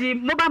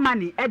mobile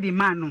money e di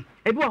man no.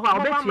 Ebi wo ho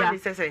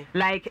obetua.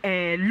 Like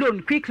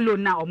loan, quick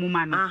loan na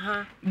omuma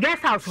no.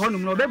 Guest house ho no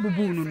no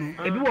obebubu no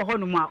no. Ebi wo ho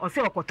no mu a o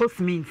say okoto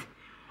cement.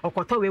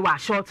 Okoto we wa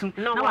short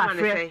na wa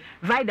frɛ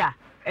rider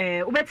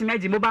ubetime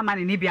agi mobile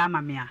money ni bia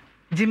ama me a.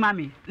 Gi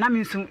mami na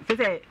me nso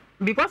say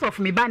because of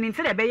me banning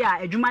say be ya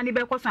adwuma ni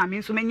be koso am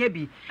nso menya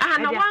bi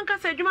na wan ka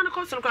say adwuma no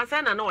koso no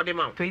kwasa na o de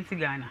ma 20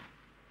 Ghana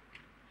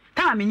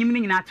ta me nyim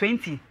ni nyina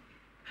 20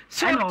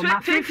 so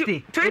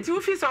 20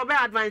 office obe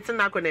advance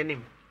na ko nanim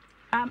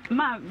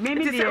ma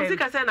maybe the say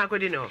ka say na ko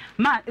di no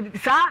ma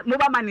sa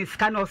mobile money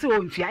scan o say o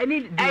ntua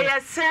any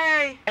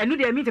say enu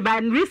de meet by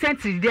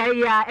recently there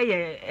ya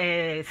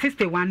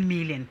 61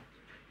 million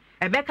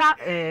Ebeka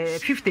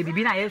 50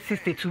 bibi na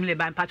 62 million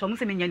by patcho mo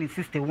se menya ni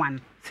 61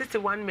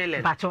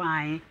 million patcho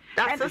ai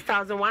that's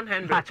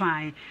 6,100 patcho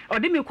ai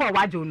odi mi ko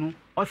wajo no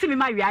o se mi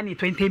ma wia ni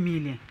 20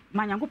 million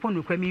ma nyankopon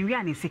no kwa mi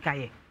wia ni sika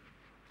ye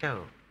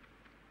oh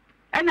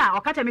ena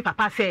o kacha mi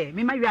papa say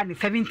mi ma wia ni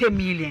 70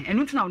 million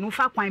enu ntina onu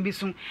fa kwan bi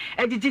so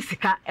egigi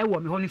sika e wo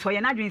mi ho ni so ye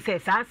na dwen say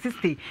sa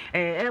 60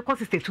 ko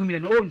 62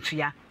 million o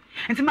ntua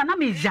nti ma na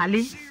me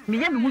jale me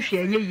ye me hu hwe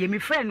enye ye me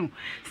frɛ no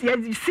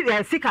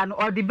sika no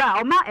or the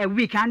bar o ma a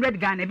week 100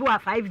 Ghana ebi wa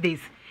 5 days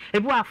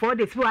ebi wa 4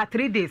 days ebi wa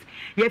 3 days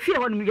ye fie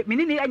ho no me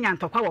ni anya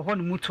ntokwa wo ho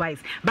no mu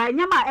twice ba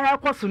nyama e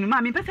koso no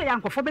ma me pese ya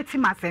nkofo beti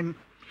masem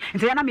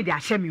nti ya na me de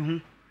ahye me hu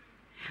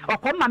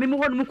okoma me mu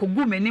ho no mu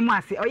kogu mani mu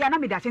ase o ya na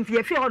me de ahye nti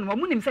ye fie ho no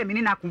mu nim se me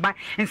ni na kumba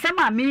nsem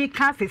a me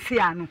ka sesi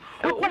ano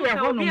ukọ ye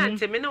ho no mu obi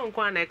ante me no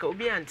nkwa na ka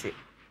obi ante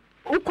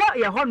ukọ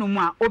ye ho no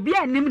mu a obi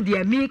anim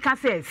de me ka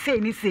se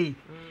ni sei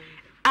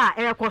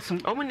koso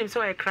omunim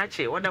so e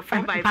crache what the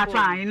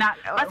 4x4 na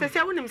but say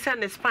wonim say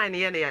na spine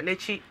ye na ya na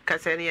chi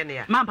kasa ne ye na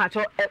ya man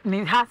pacho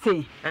ni ha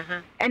sei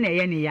e na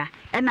ye ne ya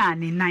e na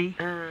ni nan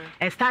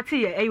start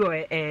ye e yo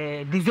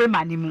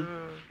December ni mu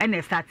e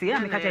na start ye na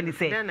me ka che ni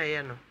say na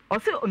ye no o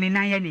se ni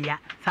nan ye ne ya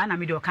sa na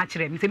me de o ka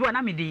kire me se bi wa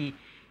na me de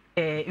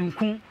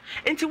nku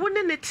enti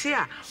wonne ne ti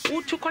a wo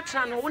tu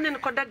kotena no wonne ne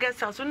koda guest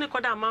house wonne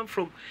koda man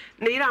from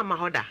Nhyira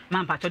amahoda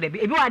man pacho de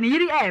bi wa ni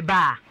yiri e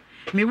ba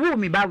me wu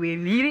me ba we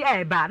ni yiri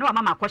e ba na wa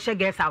mama kwhye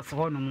guest house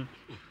ho no mu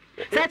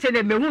se che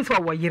de me hu so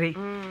wo yiri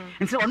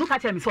nti onu ka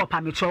che me so pa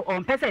me cho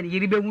on pese ni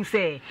yiri be hu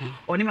se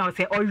oni me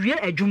se owie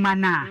adwuma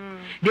na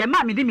de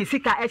ma me di me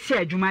sika e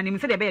hye adwuma ni me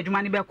se de be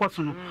adwuma ni be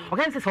koso no o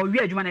ka se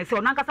owie adwuma na se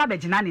onu ankasa be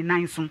gina ni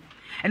nan so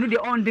enu de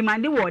on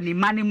demand wo ni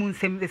mane mu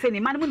nsem se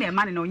ni mane mu na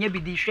mane na onya bi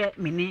di hwe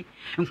me ni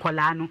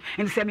nkola no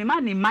nti se me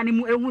mane mane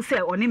mu ehu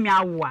se oni me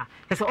awo a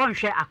se on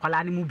hwe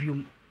akola ni mu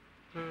biom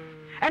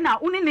ena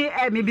uni ni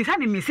me bisa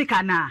ni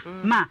misika na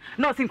ma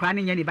no sin kwa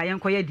ni nya ni ba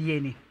yenko ye die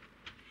ni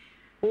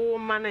o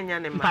ma na nya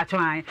ni ma pato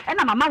an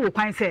ena mama wo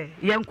kwan se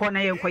yenko na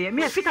yenko ye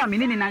me sika me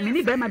ni na me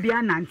ni ba ma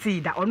bia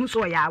nanti da onu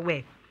so ya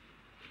awe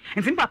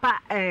nti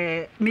papa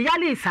me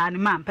yale isa ni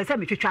ma pese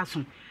me twetwa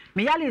so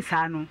me yale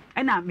isa no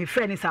ena me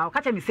frɛ ni sa o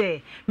ka che me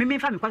se me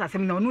fa me kwasa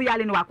sem na onu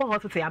yale no wa ko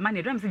hospital ya ma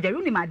ne drum se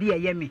jaru ni ma de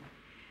ye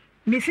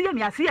me si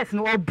ya CS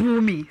no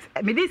obu mi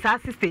me di sa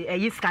sister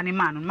yi scan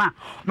man ma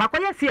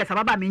makoye CS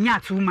baba me nya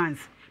 2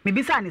 months me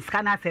bisa ni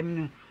scan asem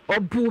no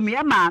obu mi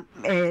e ma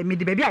me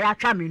di baby a ya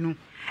twa me no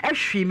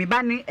ehwi me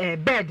ba ni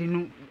bed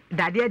no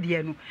dade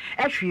de no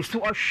ehwi so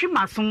ohwi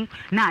maso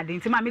na ade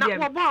nti ma me de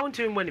na wo ba won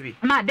timi mo ni bi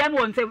ma dem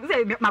won say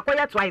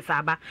makoye twice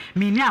aba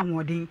me ni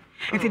anwodin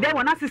nti dem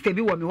won na sister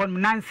bi wo me hon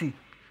Nancy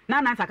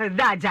na Nancy aka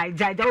da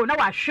jai na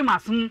wa hwi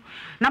maso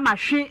na ma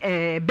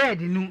hwi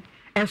bed no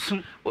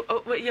esu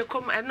you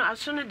come no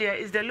asunu there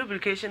is the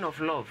lubrication of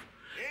love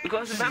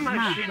because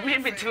mama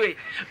me too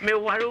me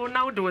worry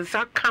now do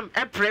so come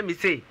e pray me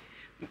say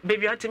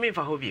baby ati me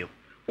fa hobio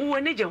wo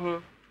ne je ho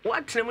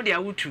what na mu dia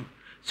wutu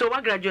so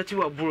wa graduate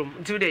wa burom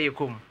until there you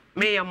come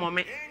me ya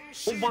mome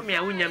wo bo me a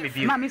wonya me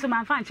bio ma me so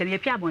man fa nche ne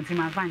pia bonti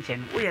man fa nche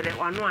no wo ye de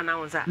wano ana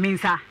wo sa me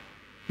nsa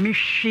me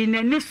hwi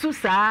na ni su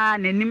sa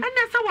nanim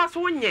ene sa wa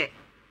so nye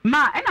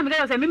ma ena me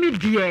ga say me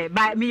die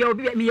ba me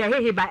ye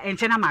hehe ba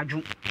enche na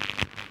maju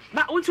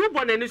ba unti wo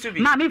bo na ni su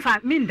bi ma me fa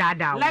me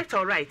ndada left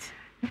or right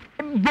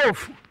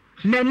both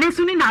na ni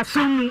su ni na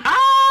sum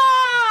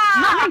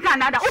ma me kan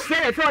nada o fe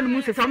e fe on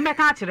mu se so me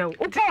ka kire o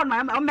po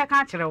on me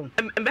ka kire o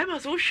be ma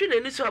so hwi na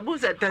ni su abo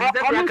se tese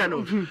aka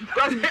no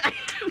because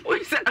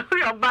we say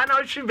we oba na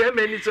hwi be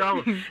me ni su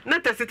aho na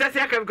tese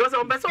aka because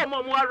on be so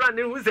mo ara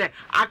ni hu se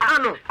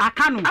aka no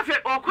afi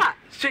okwa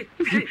shi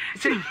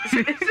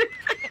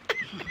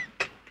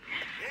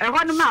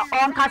ehonu ma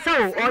on kasa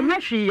o onye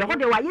hwi ye ho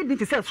de wa ye din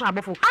ti se so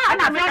abofo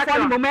na me ka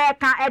ni mo me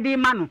ka edi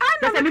ma no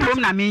se mi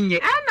mom na me nye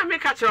na me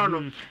ka kire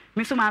no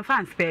mi so man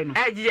fans pe no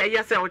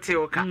ye se o te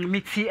o ka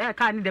mi ti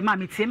ka ni de ma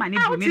mi ti ma ni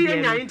bu mi de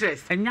enya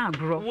interest enya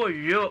agro wo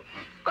yo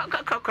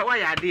ka wa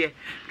ya de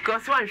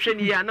because one hwe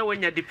ni ya na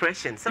wonya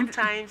depression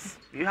sometimes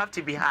you have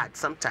to be hard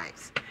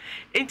sometimes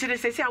into the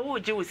say wo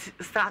je wo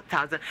start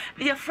 1000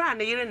 ye fra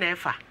na yire na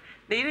efa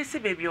na yire se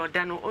baby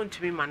oda no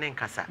ontumi ma ne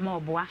nkasa mo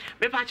boa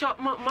me pa cho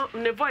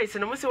ne voice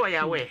no mo se wo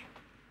ya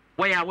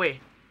we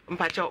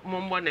mpacho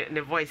mombo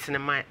ne voice ne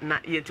ma na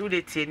yetu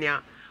de tie ne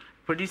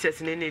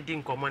producers ne di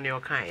nkomo ne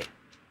okan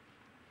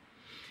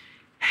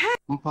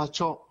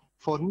mpacho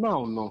for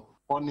now no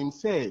on him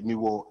say me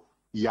wo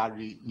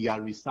yari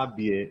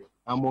sabie.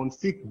 I'm on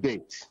sick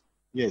bed.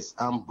 Yes,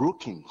 I'm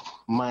broken.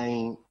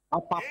 My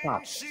upper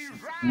part,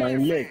 my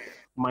leg,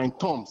 my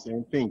thumbs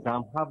and things.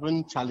 I'm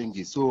having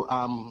challenges. So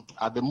I'm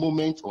at the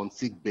moment on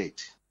sick bed.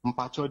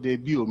 Mpacho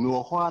debut me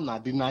wo ho na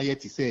de na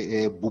yet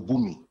say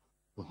bubumi.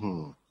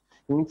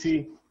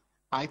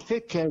 I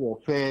take care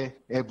of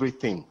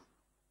everything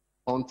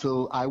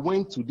until I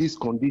went to this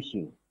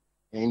condition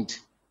and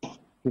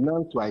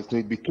finance-wise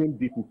it became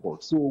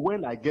difficult. So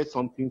when I get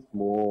something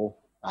small,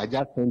 I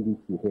just send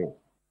it to her.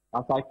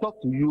 As I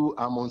talk to you,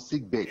 I'm on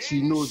sick bed.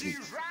 She knows it.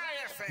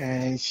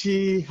 And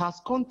she has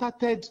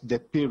contacted the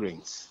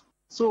parents.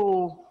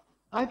 So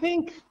I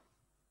think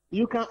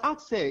you can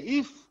ask her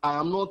if I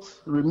am not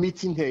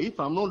remitting her, if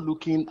I'm not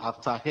looking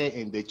after her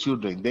and the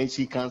children, then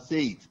she can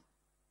say it.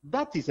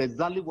 That is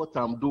exactly what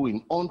I'm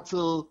doing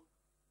until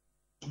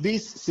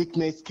this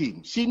sickness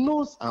came. She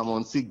knows I'm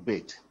on sick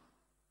bed.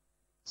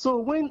 So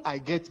when I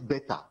get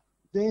better,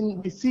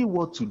 then we see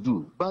what to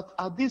do. But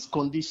at this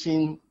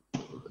condition,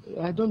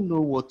 I don't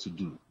know what to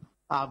do.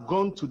 I've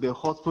gone to the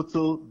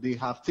hospital. They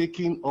have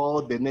taken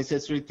all the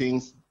necessary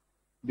things.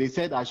 They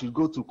said I should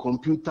go to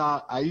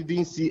computer. I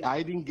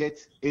didn't get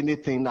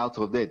anything out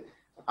of that.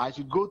 I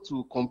should go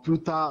to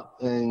computer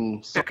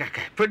and...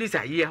 Okay.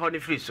 Producer, yeah, honey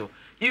free so.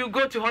 You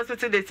go to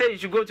hospital, they say you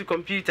should go to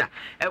computer.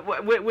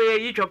 Where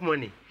you drop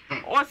money?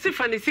 Or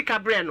sifani sika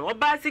brain, or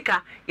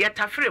basika, yet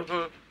a free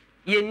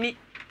ye ni.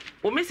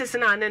 O Mrs.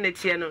 Nana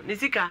Netiano,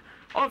 Nisika,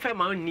 or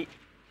Fema ni.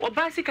 Or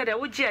basika that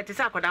would jet is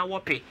a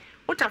wapi.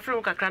 What a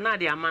friend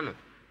Canadi Amano.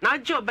 Now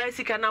Joe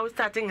Basika now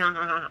starting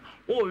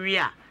oh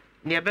yeah,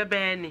 near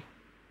Bebeni.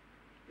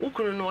 Who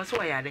couldn't know what's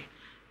why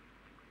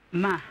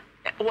Ma,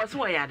 what's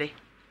why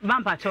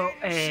Mampacho,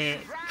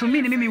 to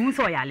me, who's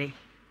yale.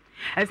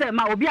 I said,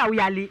 Ma Obia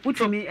Yali,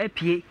 put me a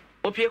pie.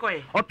 Or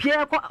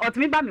to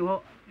me by me.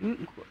 O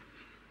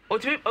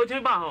to me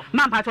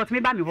Mampacho to me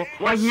by me. Or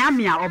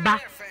Yamia or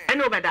back. I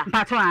know better.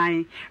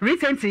 Patron,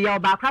 recently your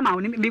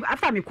background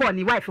after me call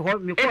me wife for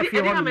me.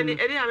 How many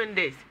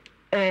days?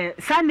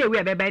 Sunday we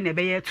are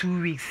baby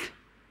 2 weeks.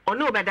 Or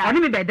no better. I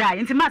mean better.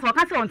 Into mass or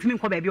castle on to me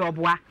for baby or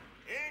bois.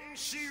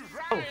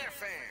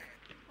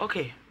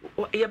 Okay.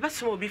 Your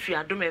best will be for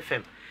Adum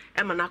FM.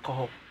 I'm an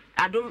alcohol.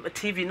 Adum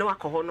TV, no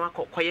alcohol, no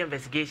alcohol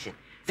investigation.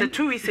 So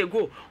 2 weeks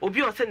ago,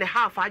 Obi was in the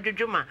half, I do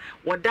juma,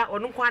 or that or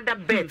no quarter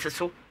bed,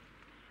 so.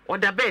 Or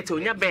the bed,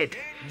 on your bed.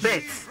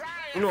 Beds.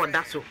 No,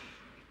 that's so.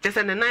 Just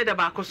an night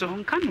about so.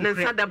 Then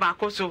sad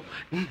about so.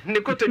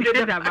 Nicoto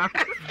about.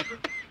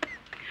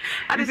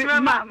 I just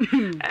remember,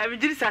 I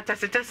just at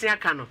a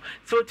cano.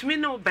 So to me,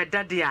 no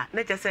better, dear.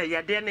 Let us say,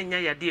 ya dear, and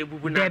ya dear,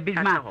 boo, big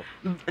man.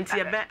 And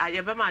see, I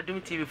ever my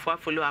doom TV before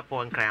follow up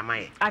on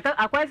Cramay. I thought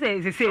I quite say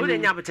the same.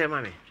 Then you tell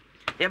mammy.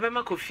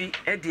 Yabama coffee,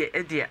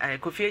 Eddie,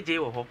 coffee J.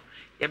 Oho.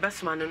 Your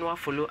best man and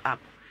follow up.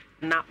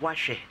 Not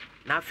wash it.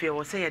 Now, fear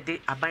was say a day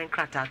a bank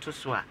cratter to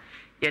swear.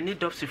 You need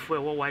dopsy for a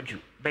waju,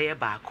 bay a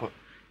barco.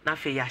 Now,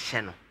 fear ya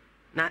channel.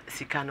 Not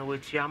Sicano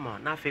with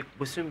Yamo, now fear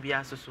will soon be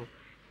as so.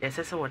 Yes,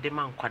 I saw the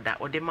man quada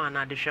or the man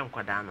at the Shem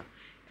Quadano,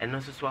 and no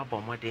swap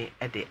on what day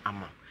at the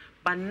Amma.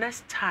 But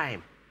next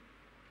time,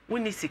 we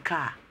need a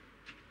car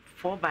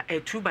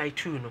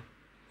 2x2 no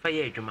for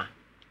ye, Juma.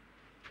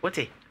 What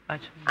a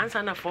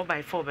answer na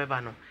 4x4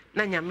 bebano.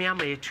 Nanya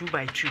miama a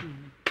 2x2.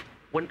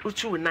 1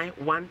 2 9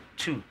 1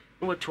 2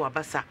 no to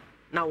abasa.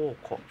 Na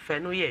walk for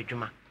no year,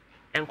 Juma,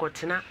 and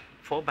cotina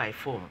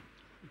 4x4.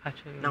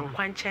 Now,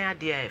 one chair,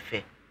 dear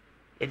affair,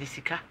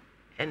 Edisica,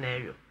 and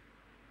aerial.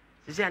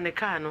 Is there a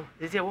car? No,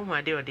 is there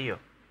one dear dear,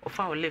 or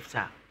foul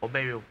lifter, or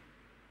burial,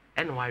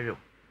 and wario.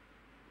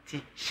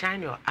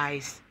 Shine your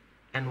eyes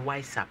and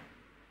wise up.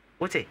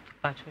 What a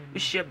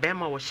wish your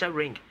bema or shall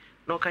ring,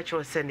 no catch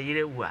or send a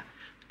year woo.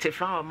 Te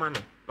flower man,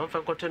 no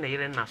for cotton a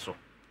year and nassau.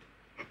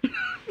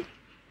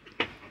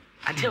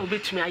 I tell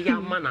bit me a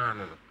young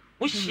man.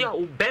 Wish ya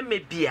obey me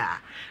beer,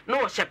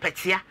 no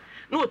shepetia,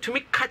 no to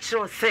me catch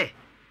or say.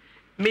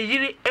 Me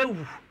yiri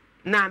ewu,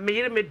 na me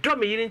yiri me drum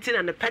me yirintin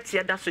and the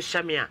petia that's so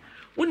shamia.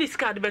 When is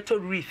card better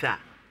wreather,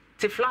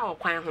 te flower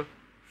quine,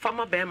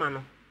 farmer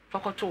bearman,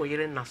 focoto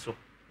yirin nasso.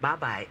 Bye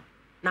bye.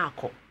 Now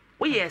call.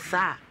 We yes,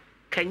 sir,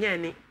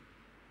 Kanyani.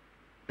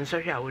 And so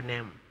here I would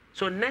name.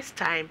 So next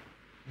time,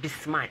 be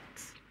smart,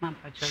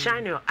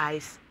 shine your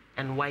eyes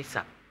and wise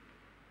up.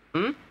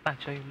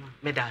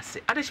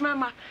 Medasi.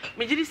 Adishmama,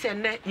 me did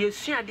say, you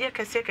see a dear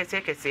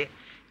Kase,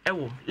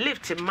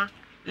 lift him,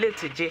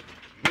 lift J,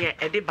 near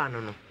Eddie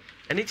Bannon.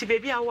 And it's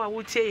baby, I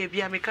would say, if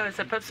you are a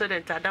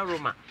president at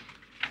Roma.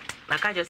 Like I just